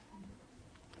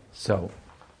 So,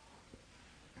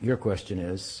 your question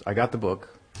is, I got the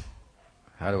book,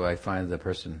 how do I find the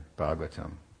person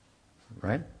Bhagavatam?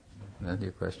 Right? That's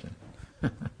your question.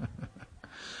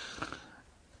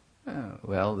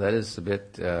 Well, that is a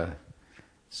bit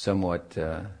somewhat.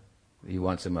 You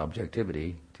want some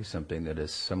objectivity to something that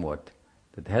has some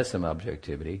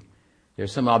objectivity.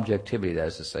 There's some objectivity, that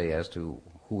is to say, as to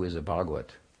who is a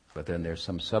Bhagavat, but then there's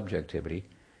some subjectivity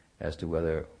as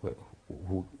to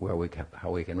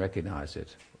how we can recognize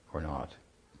it or not.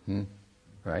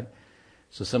 Right?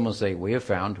 So someone will say, "We have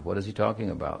found." What is he talking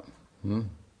about?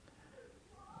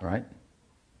 Right?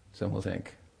 Some will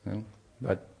think,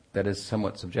 but that is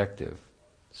somewhat subjective.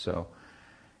 So,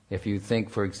 if you think,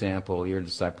 for example, you're a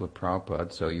disciple of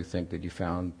Prabhupada, so you think that you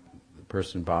found the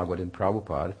person Bhagavat in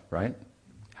Prabhupada, right?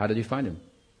 How did you find him?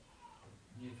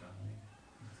 He found me.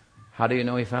 How do you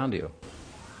know he found you?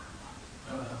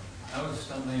 I was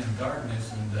stumbling in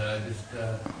darkness, and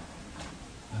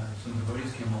some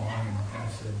devotees came along and kind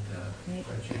of said,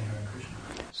 "Try chanting Hare Krishna."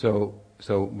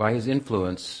 So by his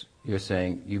influence, you're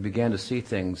saying you began to see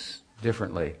things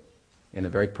differently, in a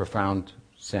very profound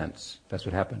sense. That's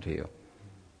what happened to you.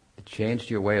 It changed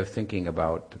your way of thinking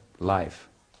about life.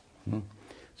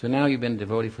 So now you've been a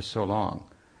devotee for so long.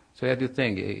 So you have to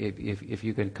think, if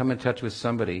you can come in touch with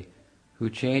somebody who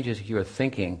changes your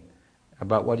thinking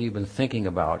about what you've been thinking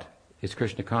about is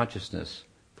Krishna consciousness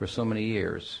for so many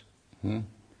years,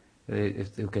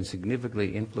 if they can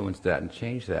significantly influence that and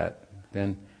change that,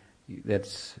 then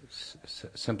that's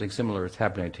something similar is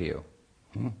happening to you.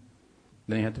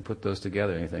 Then you have to put those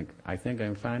together and you think, I think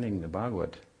I'm finding the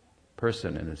Bhagavat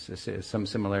person, and it's some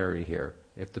similarity here,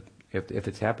 if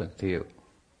it's happened to you.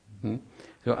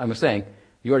 So I'm saying,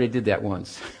 you already did that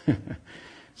once.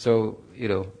 So,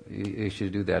 you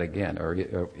should do that again, or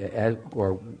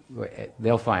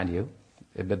they'll find you,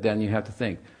 but then you have to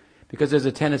think. Because there's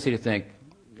a tendency to think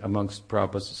amongst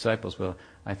Prabhupada's disciples, well,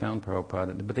 I found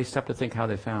Prabhupada, but they stop to think how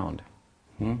they found.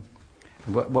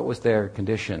 What was their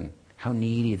condition? How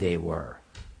needy they were.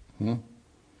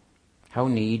 How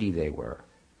needy they were.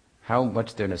 How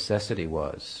much their necessity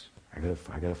was. I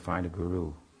gotta find a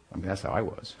guru. I mean, that's how I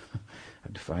was. I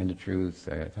had to find the truth.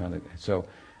 So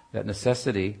that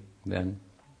necessity, then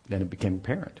it became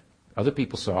apparent. Other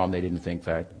people saw him, they didn't think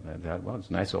that well, it's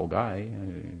a nice old guy,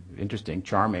 interesting,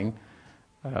 charming,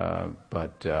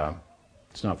 but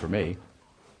it's not for me.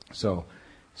 So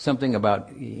something about,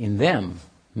 in them,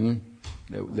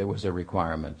 there was a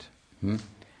requirement,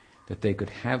 that they could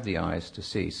have the eyes to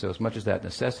see. So as much as that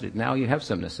necessity, now you have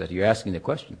some necessity. You're asking the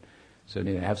question. So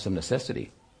you have some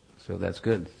necessity. So that's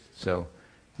good. So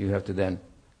you have to then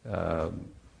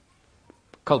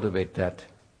cultivate that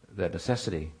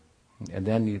necessity. And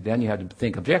then you have to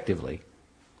think objectively.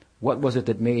 What was it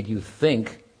that made you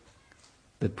think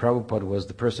that Prabhupada was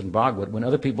the person Bhagavat when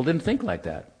other people didn't think like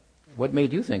that? What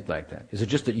made you think like that? Is it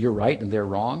just that you're right and they're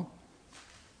wrong?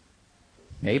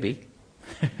 Maybe.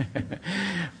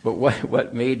 But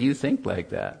what made you think like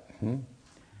that?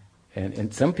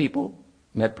 And some people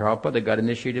met Prabhupada, they got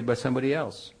initiated by somebody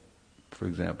else. For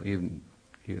example, even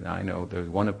I know there's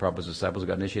one of Prabhupada's disciples who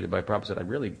got initiated by Prabhupada, said, I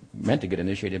really meant to get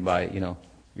initiated by,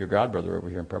 your godbrother over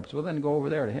here. And Prabhupada said, well, then go over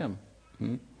there to him.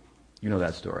 You know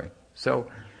that story. So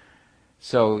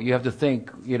you have to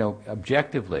think,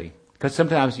 objectively. Because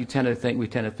sometimes we tend to think,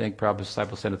 Prabhupada's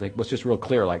disciples tend to think, well, it's just real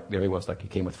clear, like there he was, like he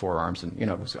came with 4 arms, and,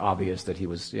 it was obvious that he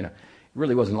was, it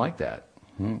really wasn't like that.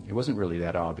 It wasn't really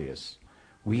that obvious.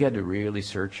 We had to really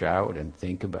search out and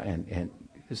think about, and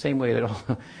the same way that all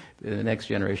the next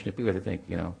generation of people had to think,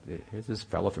 here's this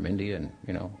fellow from India, and,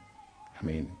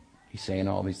 he's saying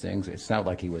all these things. It's not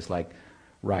like he was like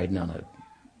riding on a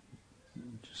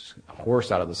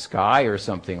horse out of the sky or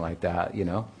something like that,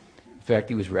 In fact,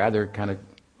 he was rather kind of,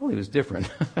 he was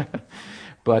different.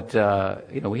 But,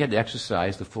 we had to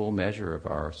exercise the full measure of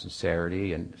our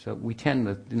sincerity. And so we tend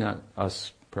to,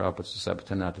 us Prabhupada's disciples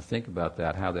tend not to think about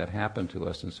that, how that happened to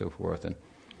us and so forth.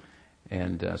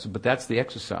 But that's the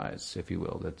exercise, if you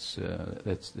will, that's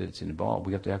involved.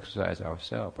 We have to exercise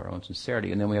ourselves, our own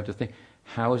sincerity. And then we have to think,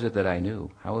 how is it that I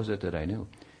knew? How is it that I knew?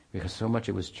 Because so much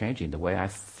it was changing the way I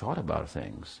thought about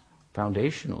things,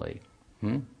 foundationally.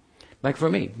 Like for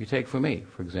me,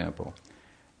 for example.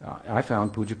 I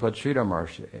found Pujapad Sridhar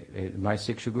Maharaj, my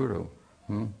Siksha Guru.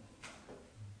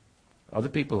 Other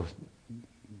people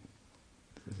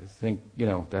think,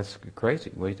 that's crazy.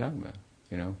 What are you talking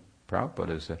about?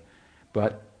 Prabhupada is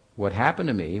but what happened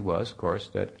to me was, of course,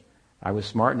 that I was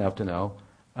smart enough to know,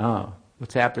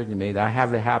 what's happening to me, that I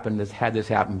have had this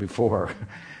happen before.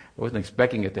 I wasn't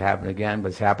expecting it to happen again, but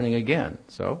it's happening again.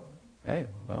 So, hey,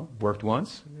 well, worked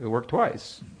once, it worked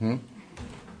twice.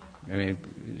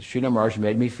 Sridhar Maharaj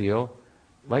made me feel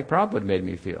like Prabhupada made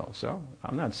me feel. So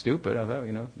I'm not stupid. I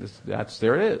thought,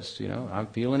 there it is. I'm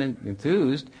feeling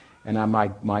enthused, and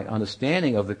my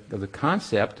understanding of the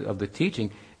concept of the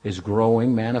teaching is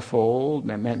growing manifold,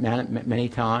 many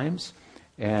times,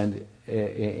 and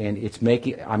it's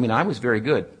making. I mean, I was very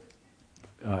good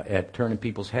at turning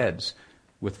people's heads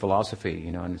with philosophy,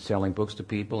 and selling books to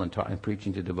people and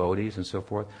preaching to devotees and so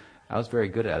forth. I was very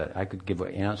good at it. I could give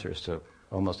answers to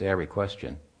almost every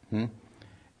question. My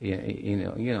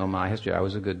history. I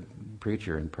was a good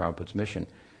preacher in Prabhupada's mission,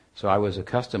 so I was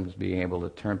accustomed to being able to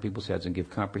turn people's heads and give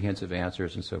comprehensive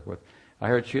answers and so forth. I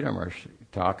heard Sridhar Maharaj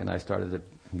talk, and I started to,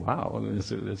 wow, I mean,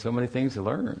 there's so many things to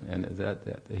learn, and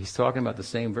that he's talking about the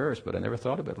same verse, but I never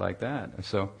thought of it like that. And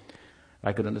so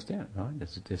I could understand. Oh,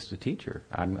 it's the teacher.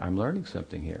 I'm learning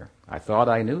something here. I thought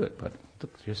I knew it, but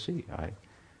look, you see,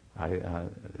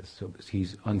 so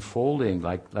he's unfolding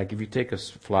like if you take a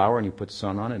flower and you put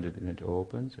sun on it, and it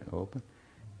opens and opens,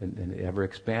 and ever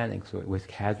expanding. So with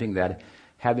having that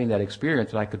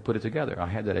experience, I could put it together. I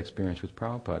had that experience with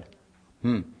Prabhupada.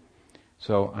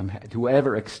 So to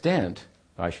whatever extent,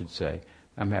 I should say,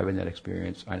 I'm having that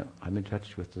experience. I'm in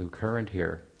touch with the current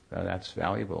here. That's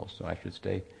valuable. So I should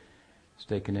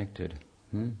stay connected.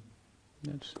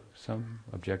 That's some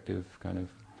objective kind of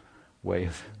way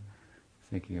of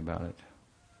thinking about it.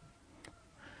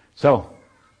 So,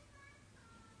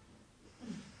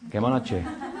 কেমন আছে?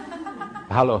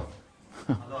 ভালো.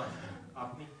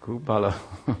 খুব ভালো.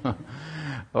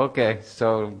 Okay, so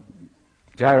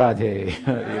Jai Radhe.